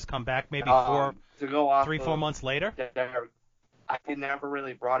 and then just come back maybe 3-4 months later. I never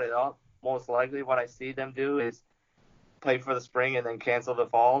really brought it up. Most likely, what I see them do is play for the spring and then cancel the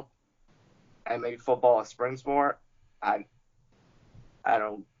fall, and make football a spring sport. I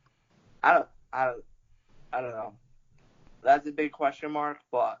don't know. That's a big question mark,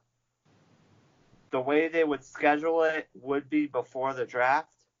 but the way they would schedule it would be before the draft.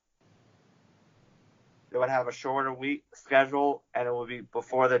 They would have a shorter week schedule, and it would be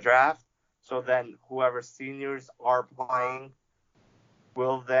before the draft. So then whoever seniors are playing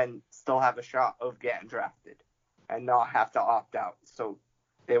will then still have a shot of getting drafted and not have to opt out. So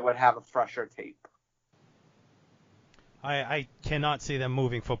they would have a fresher tape. I cannot see them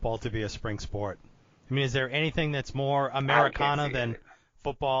moving football to be a spring sport. I mean, is there anything that's more Americana than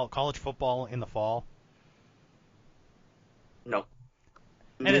football, college football in the fall? No.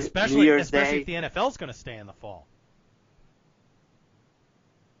 And especially if the NFL's going to stay in the fall.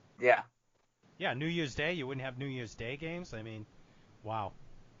 Yeah. Yeah, New Year's Day, you wouldn't have New Year's Day games. I mean, wow.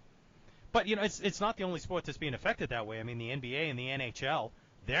 But, it's not the only sport that's being affected that way. I mean, the NBA and the NHL,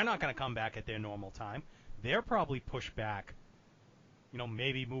 they're not going to come back at their normal time. They're probably pushed back,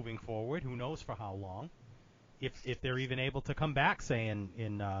 maybe moving forward. Who knows for how long? If they're even able to come back, say,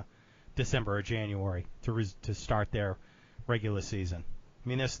 in December or January to start their regular season. I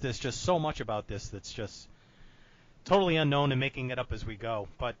mean, there's just so much about this that's just totally unknown and making it up as we go.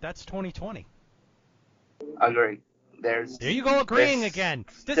 But that's 2020. Agree. There you go, agreeing again.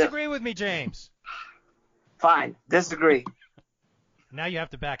 Disagree with me, James. Fine. Disagree. Now you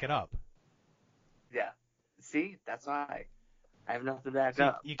have to back it up. Yeah. See, that's why I have nothing to back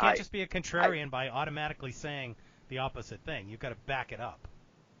up. You can't just be a contrarian by automatically saying the opposite thing. You've got to back it up.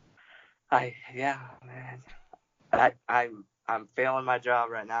 Yeah, man. I'm failing my job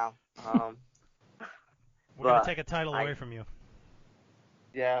right now. We're gonna take a title away from you.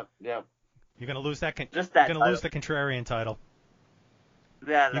 Yeah. You're gonna lose that. Lose the contrarian title.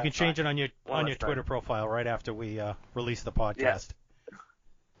 Yeah. You can change it on your Twitter profile right after we release the podcast.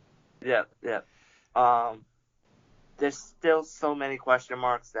 Yeah. There's still so many question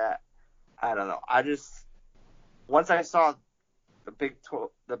marks that I don't know. Once I saw the Big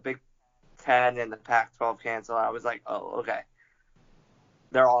 10 and the Pac-12 cancel, I was like, oh, okay.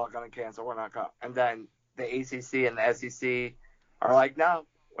 They're all going to cancel. We're not going to. And then the ACC and the SEC are like, no,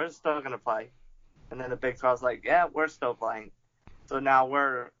 we're still going to play. And then the Big 12's like, yeah, we're still playing. So now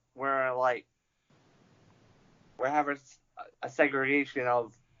we're having a segregation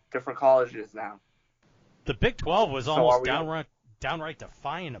of different colleges now. The Big 12 was almost downright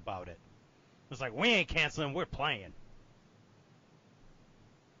defiant about it. It was like, we ain't canceling, we're playing.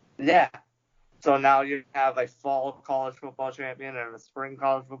 Yeah. So now you have a fall college football champion and a spring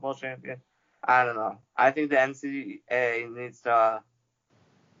college football champion. I don't know. I think the NCAA needs to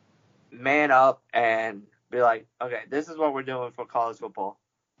man up and be like, okay, this is what we're doing for college football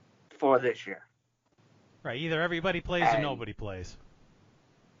for this year. Right. Either everybody plays or nobody plays.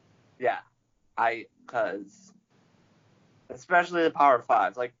 Yeah. Because especially the Power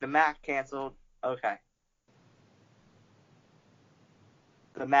Fives. Like, the MAC canceled. Okay.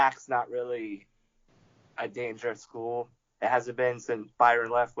 The MAC's not really a dangerous school. It hasn't been since Byron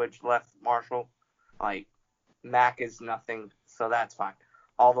Leftwich left Marshall. Like, MAC is nothing, so that's fine.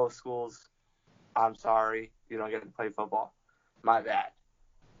 All those schools, I'm sorry, you don't get to play football. My bad.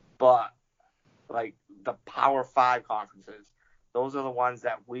 But, like, the Power 5 conferences, those are the ones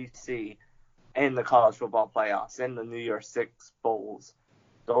that we see in the college football playoffs, in the New Year's Six bowls.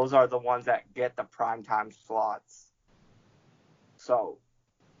 Those are the ones that get the primetime slots. So,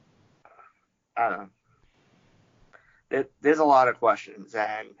 I don't know. There's a lot of questions,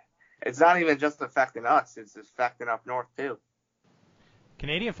 and it's not even just affecting us. It's affecting up north, too.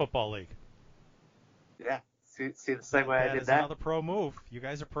 Canadian Football League. Yeah. See the segue I That did is there? another pro move. You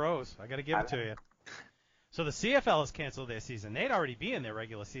guys are pros. I got to give it to you. So the CFL has canceled their season. They'd already be in their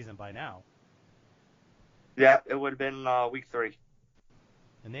regular season by now. Yeah, it would have been week 3.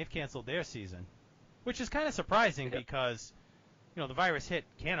 And they've canceled their season, which is kind of surprising because, the virus hit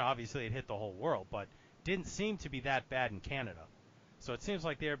Canada. Obviously, it hit the whole world, but didn't seem to be that bad in Canada. So it seems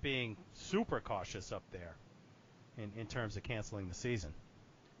like they're being super cautious up there in terms of canceling the season.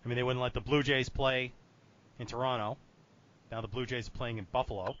 I mean, they wouldn't let the Blue Jays play in Toronto. Now the Blue Jays are playing in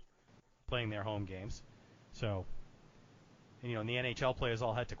Buffalo, playing their home games. So, and the NHL players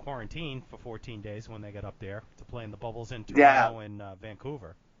all had to quarantine for 14 days when they got up there to play in the bubbles in Toronto and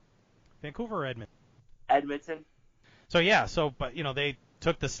Vancouver. Vancouver or Edmonton? Edmonton. But they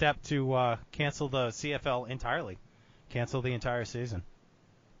took the step to cancel the CFL entirely, cancel the entire season.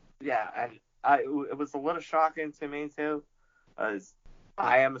 Yeah, and it was a little shocking to me too, as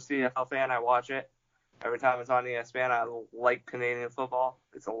I am a CFL fan. I watch it every time it's on ESPN. I like Canadian football.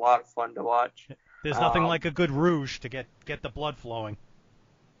 It's a lot of fun to watch. There's nothing like a good rouge to get the blood flowing.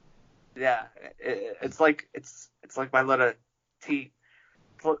 Yeah, it's like my little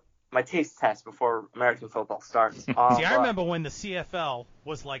my taste test before American football starts. See, I remember when the CFL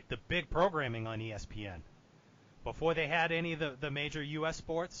was like the big programming on ESPN. Before they had any of the major U.S.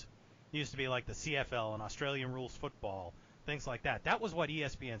 sports, it used to be like the CFL and Australian rules football, things like that. That was what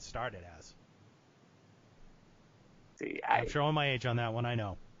ESPN started as. See, I'm showing my age on that one, I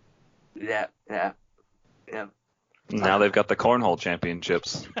know. Yeah. Now they've got the cornhole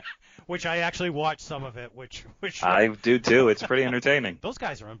championships. Which I actually watched some of it, which I do too. It's pretty entertaining. Those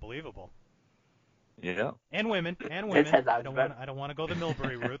guys are unbelievable. Yeah. And women. I don't want to go the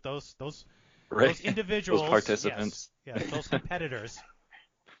Milbury route. Those individuals, those participants. Yes, those competitors.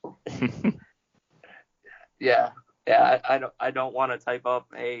 Yeah. I don't want to type up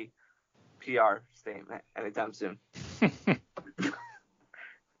a PR statement anytime soon.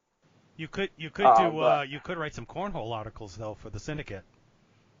 You could write some cornhole articles though for the syndicate.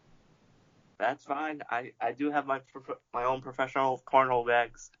 That's fine. I do have my own professional cornhole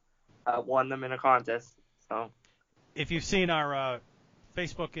bags. I won them in a contest. So if you've seen our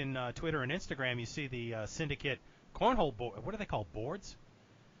Facebook and Twitter and Instagram, you see the syndicate cornhole board. What are they called? Boards?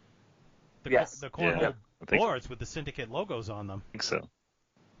 Yes. The cornhole boards with the syndicate logos on them. I think so.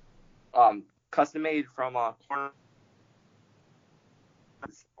 Custom made from corner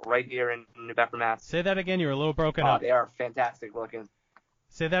right here in New Bedford, Mass. Say that again. You're a little broken up. They are fantastic looking.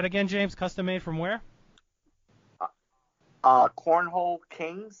 Say that again, James. Custom made from where? Cornhole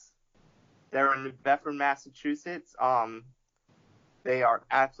Kings. They're in New Bedford, Massachusetts. They are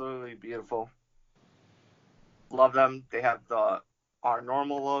absolutely beautiful. Love them. They have our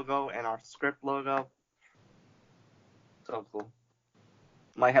normal logo and our script logo. So cool.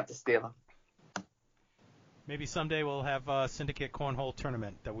 Might have to steal them. Maybe someday we'll have a syndicate cornhole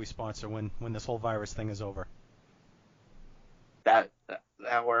tournament that we sponsor when this whole virus thing is over. That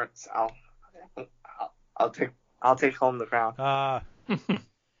works. I'll take home the crown.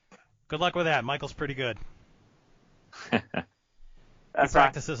 Good luck with that. Michael's pretty good. He That's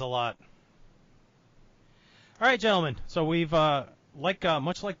practices a lot. All right, gentlemen. So we've much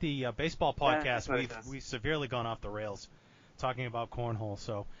like the baseball podcast, we've severely gone off the rails talking about cornhole.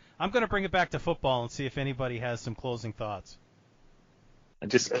 So I'm going to bring it back to football and see if anybody has some closing thoughts. I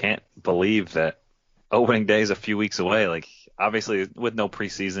just can't believe that opening day is a few weeks away. Like, obviously, with no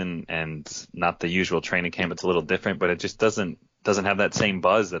preseason and not the usual training camp, it's a little different, but it just doesn't have that same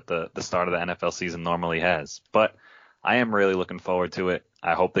buzz that the start of the NFL season normally has. But I am really looking forward to it.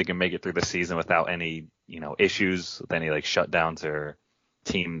 I hope they can make it through the season without any, issues with any like shutdowns or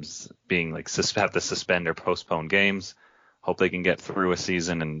teams being like have to suspend or postpone games. Hope they can get through a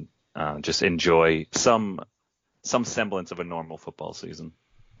season and just enjoy some semblance of a normal football season.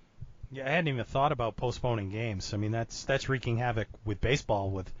 Yeah, I hadn't even thought about postponing games. I mean, that's wreaking havoc with baseball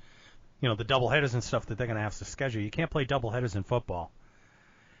with, the doubleheaders and stuff that they're going to have to schedule. You can't play doubleheaders in football.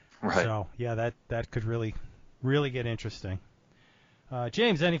 Right. So, yeah, that could really, really get interesting.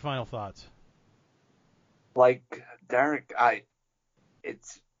 James, any final thoughts? Like Derek,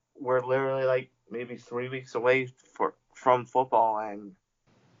 we're literally like maybe 3 weeks away from football, and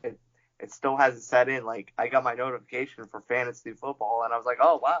it still hasn't set in. Like, I got my notification for fantasy football, and I was like,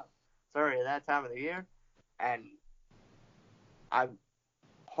 oh wow. Sorry, that time of the year, and I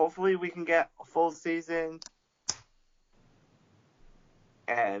hopefully we can get a full season,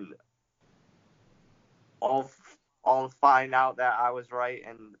 and I'll find out that I was right,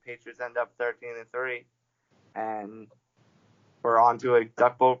 and the Patriots end up 13-3, and we're on to a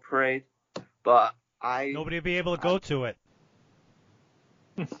duck boat parade. But Nobody will be able to go to it.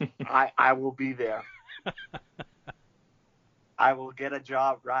 I will be there. I will get a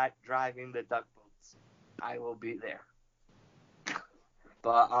job driving the duck boats. I will be there.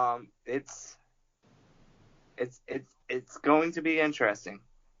 But it's going to be interesting.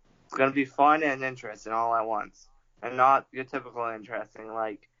 It's going to be fun and interesting all at once, and not your typical interesting.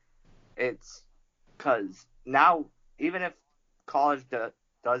 Like, it's because now, even if college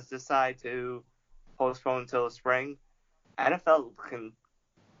does decide to postpone until the spring, NFL can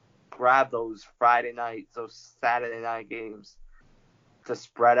grab those Friday nights, those Saturday night games to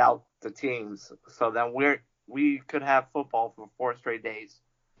spread out the teams. So then we could have football for 4 straight days,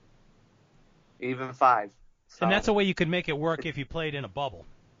 even 5. So, And that's a way you could make it work if you played in a bubble,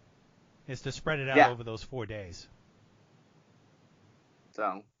 is to spread it out over those 4 days.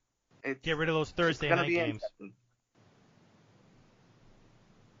 So get rid of those Thursday night games.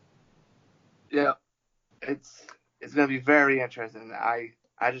 Yeah, it's going to be very interesting. I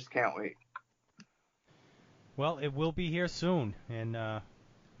just can't wait. Well, it will be here soon, and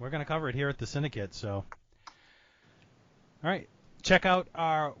we're going to cover it here at the Syndicate. So, all right, check out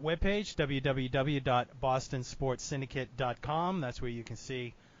our webpage, www.bostonsportssyndicate.com. That's where you can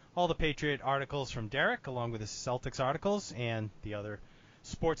see all the Patriot articles from Derek, along with the Celtics articles and the other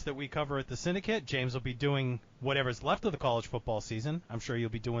sports that we cover at the Syndicate. James will be doing whatever's left of the college football season. I'm sure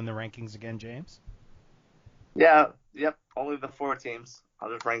you'll be doing the rankings again, James. Yeah, yep, only the 4 teams. I'll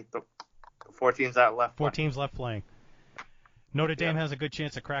just rank the 4 teams that are left. 4 teams left playing. Notre Dame has a good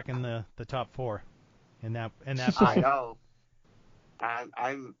chance of cracking the top 4 in that. I know.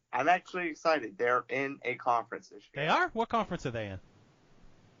 I'm actually excited. They're in a conference this year. They are? What conference are they in?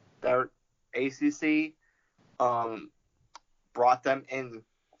 Their ACC brought them in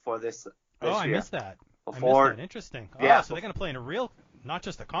for this year. I missed that. Before, I missed that. Interesting. Yeah, so they're going to play in a real, not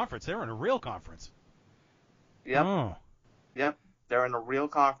just a conference. They're in a real conference. Yep. Oh. Yep. They're in a real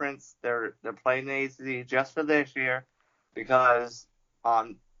conference. They're playing the ACC just for this year because all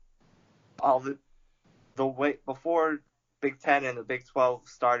the way before Big Ten and the Big 12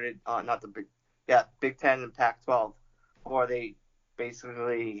 started. Big Ten and Pac-12, before they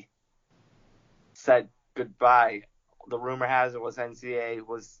basically said goodbye. The rumor has it was NCAA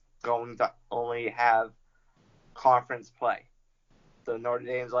was going to only have conference play. So Notre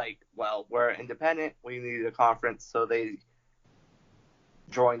Dame's like, well, we're independent. We need a conference, so they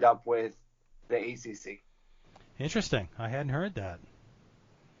joined up with the ACC. Interesting. I hadn't heard that.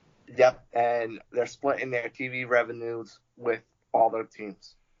 Yep, and they're splitting their TV revenues with all their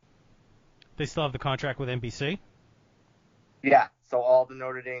teams. They still have the contract with NBC? Yeah, so all the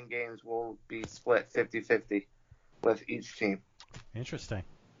Notre Dame games will be split 50-50 with each team. Interesting.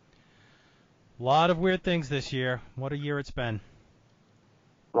 A lot of weird things this year. What a year it's been.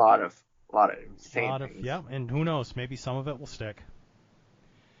 A lot of insane things. Yeah, and who knows? Maybe some of it will stick.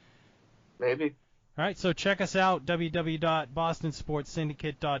 Maybe. All right, so check us out,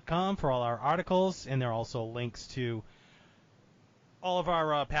 www.bostonsportssyndicate.com, for all our articles, and there are also links to all of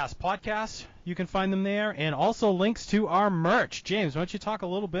our past podcasts. You can find them there, and also links to our merch. James, why don't you talk a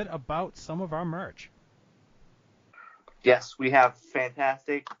little bit about some of our merch? Yes, we have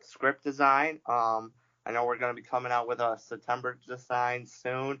fantastic script design. I know we're going to be coming out with a September design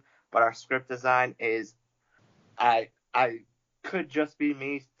soon, but our script design is, I could just be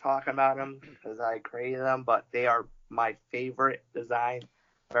me talking about them because I created them, but they are my favorite design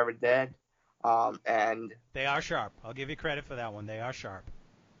I've ever did. And they are sharp. I'll give you credit for that one. They are sharp.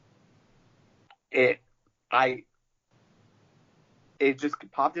 It just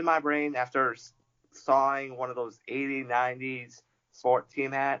popped in my brain after sawing one of those 80s, 90s sport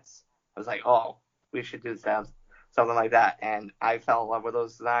team hats. I was like, oh, we should do something like that. And I fell in love with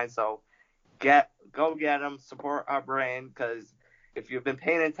those designs. So go get them, support our brand, because if you've been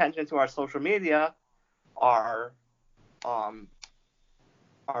paying attention to our social media, our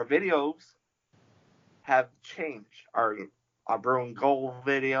videos have changed. Our Bruin Gold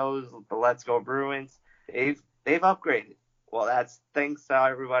videos, the Let's Go Bruins, they've upgraded. Well, that's thanks to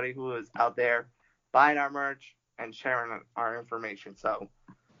everybody who is out there buying our merch and sharing our information. So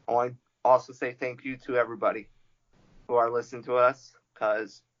I want to also say thank you to everybody who are listening to us,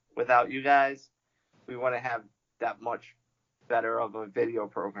 because without you guys, we wouldn't have that much better of a video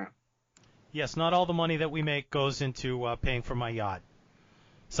program. Yes, not all the money that we make goes into paying for my yacht.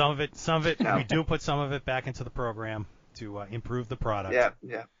 Some of it, no. We do put some of it back into the program, to improve the product.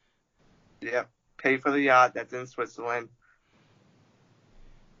 Yeah. Pay for the yacht that's in Switzerland.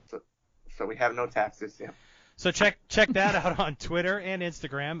 So we have no taxes. Yeah. So check that out on Twitter and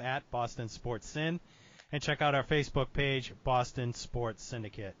Instagram at Boston Sports Syn, and check out our Facebook page, Boston Sports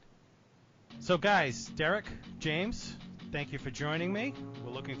Syndicate. So guys, Derek, James, thank you for joining me.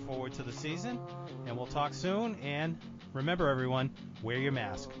 We're looking forward to the season, and we'll talk soon. And remember, everyone, wear your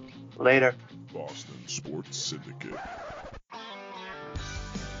mask. Later. Boston Sports Syndicate.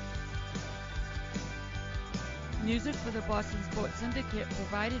 Music for the Boston Sports Syndicate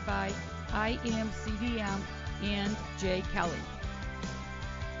provided by I Am CDM and Jay Kelly.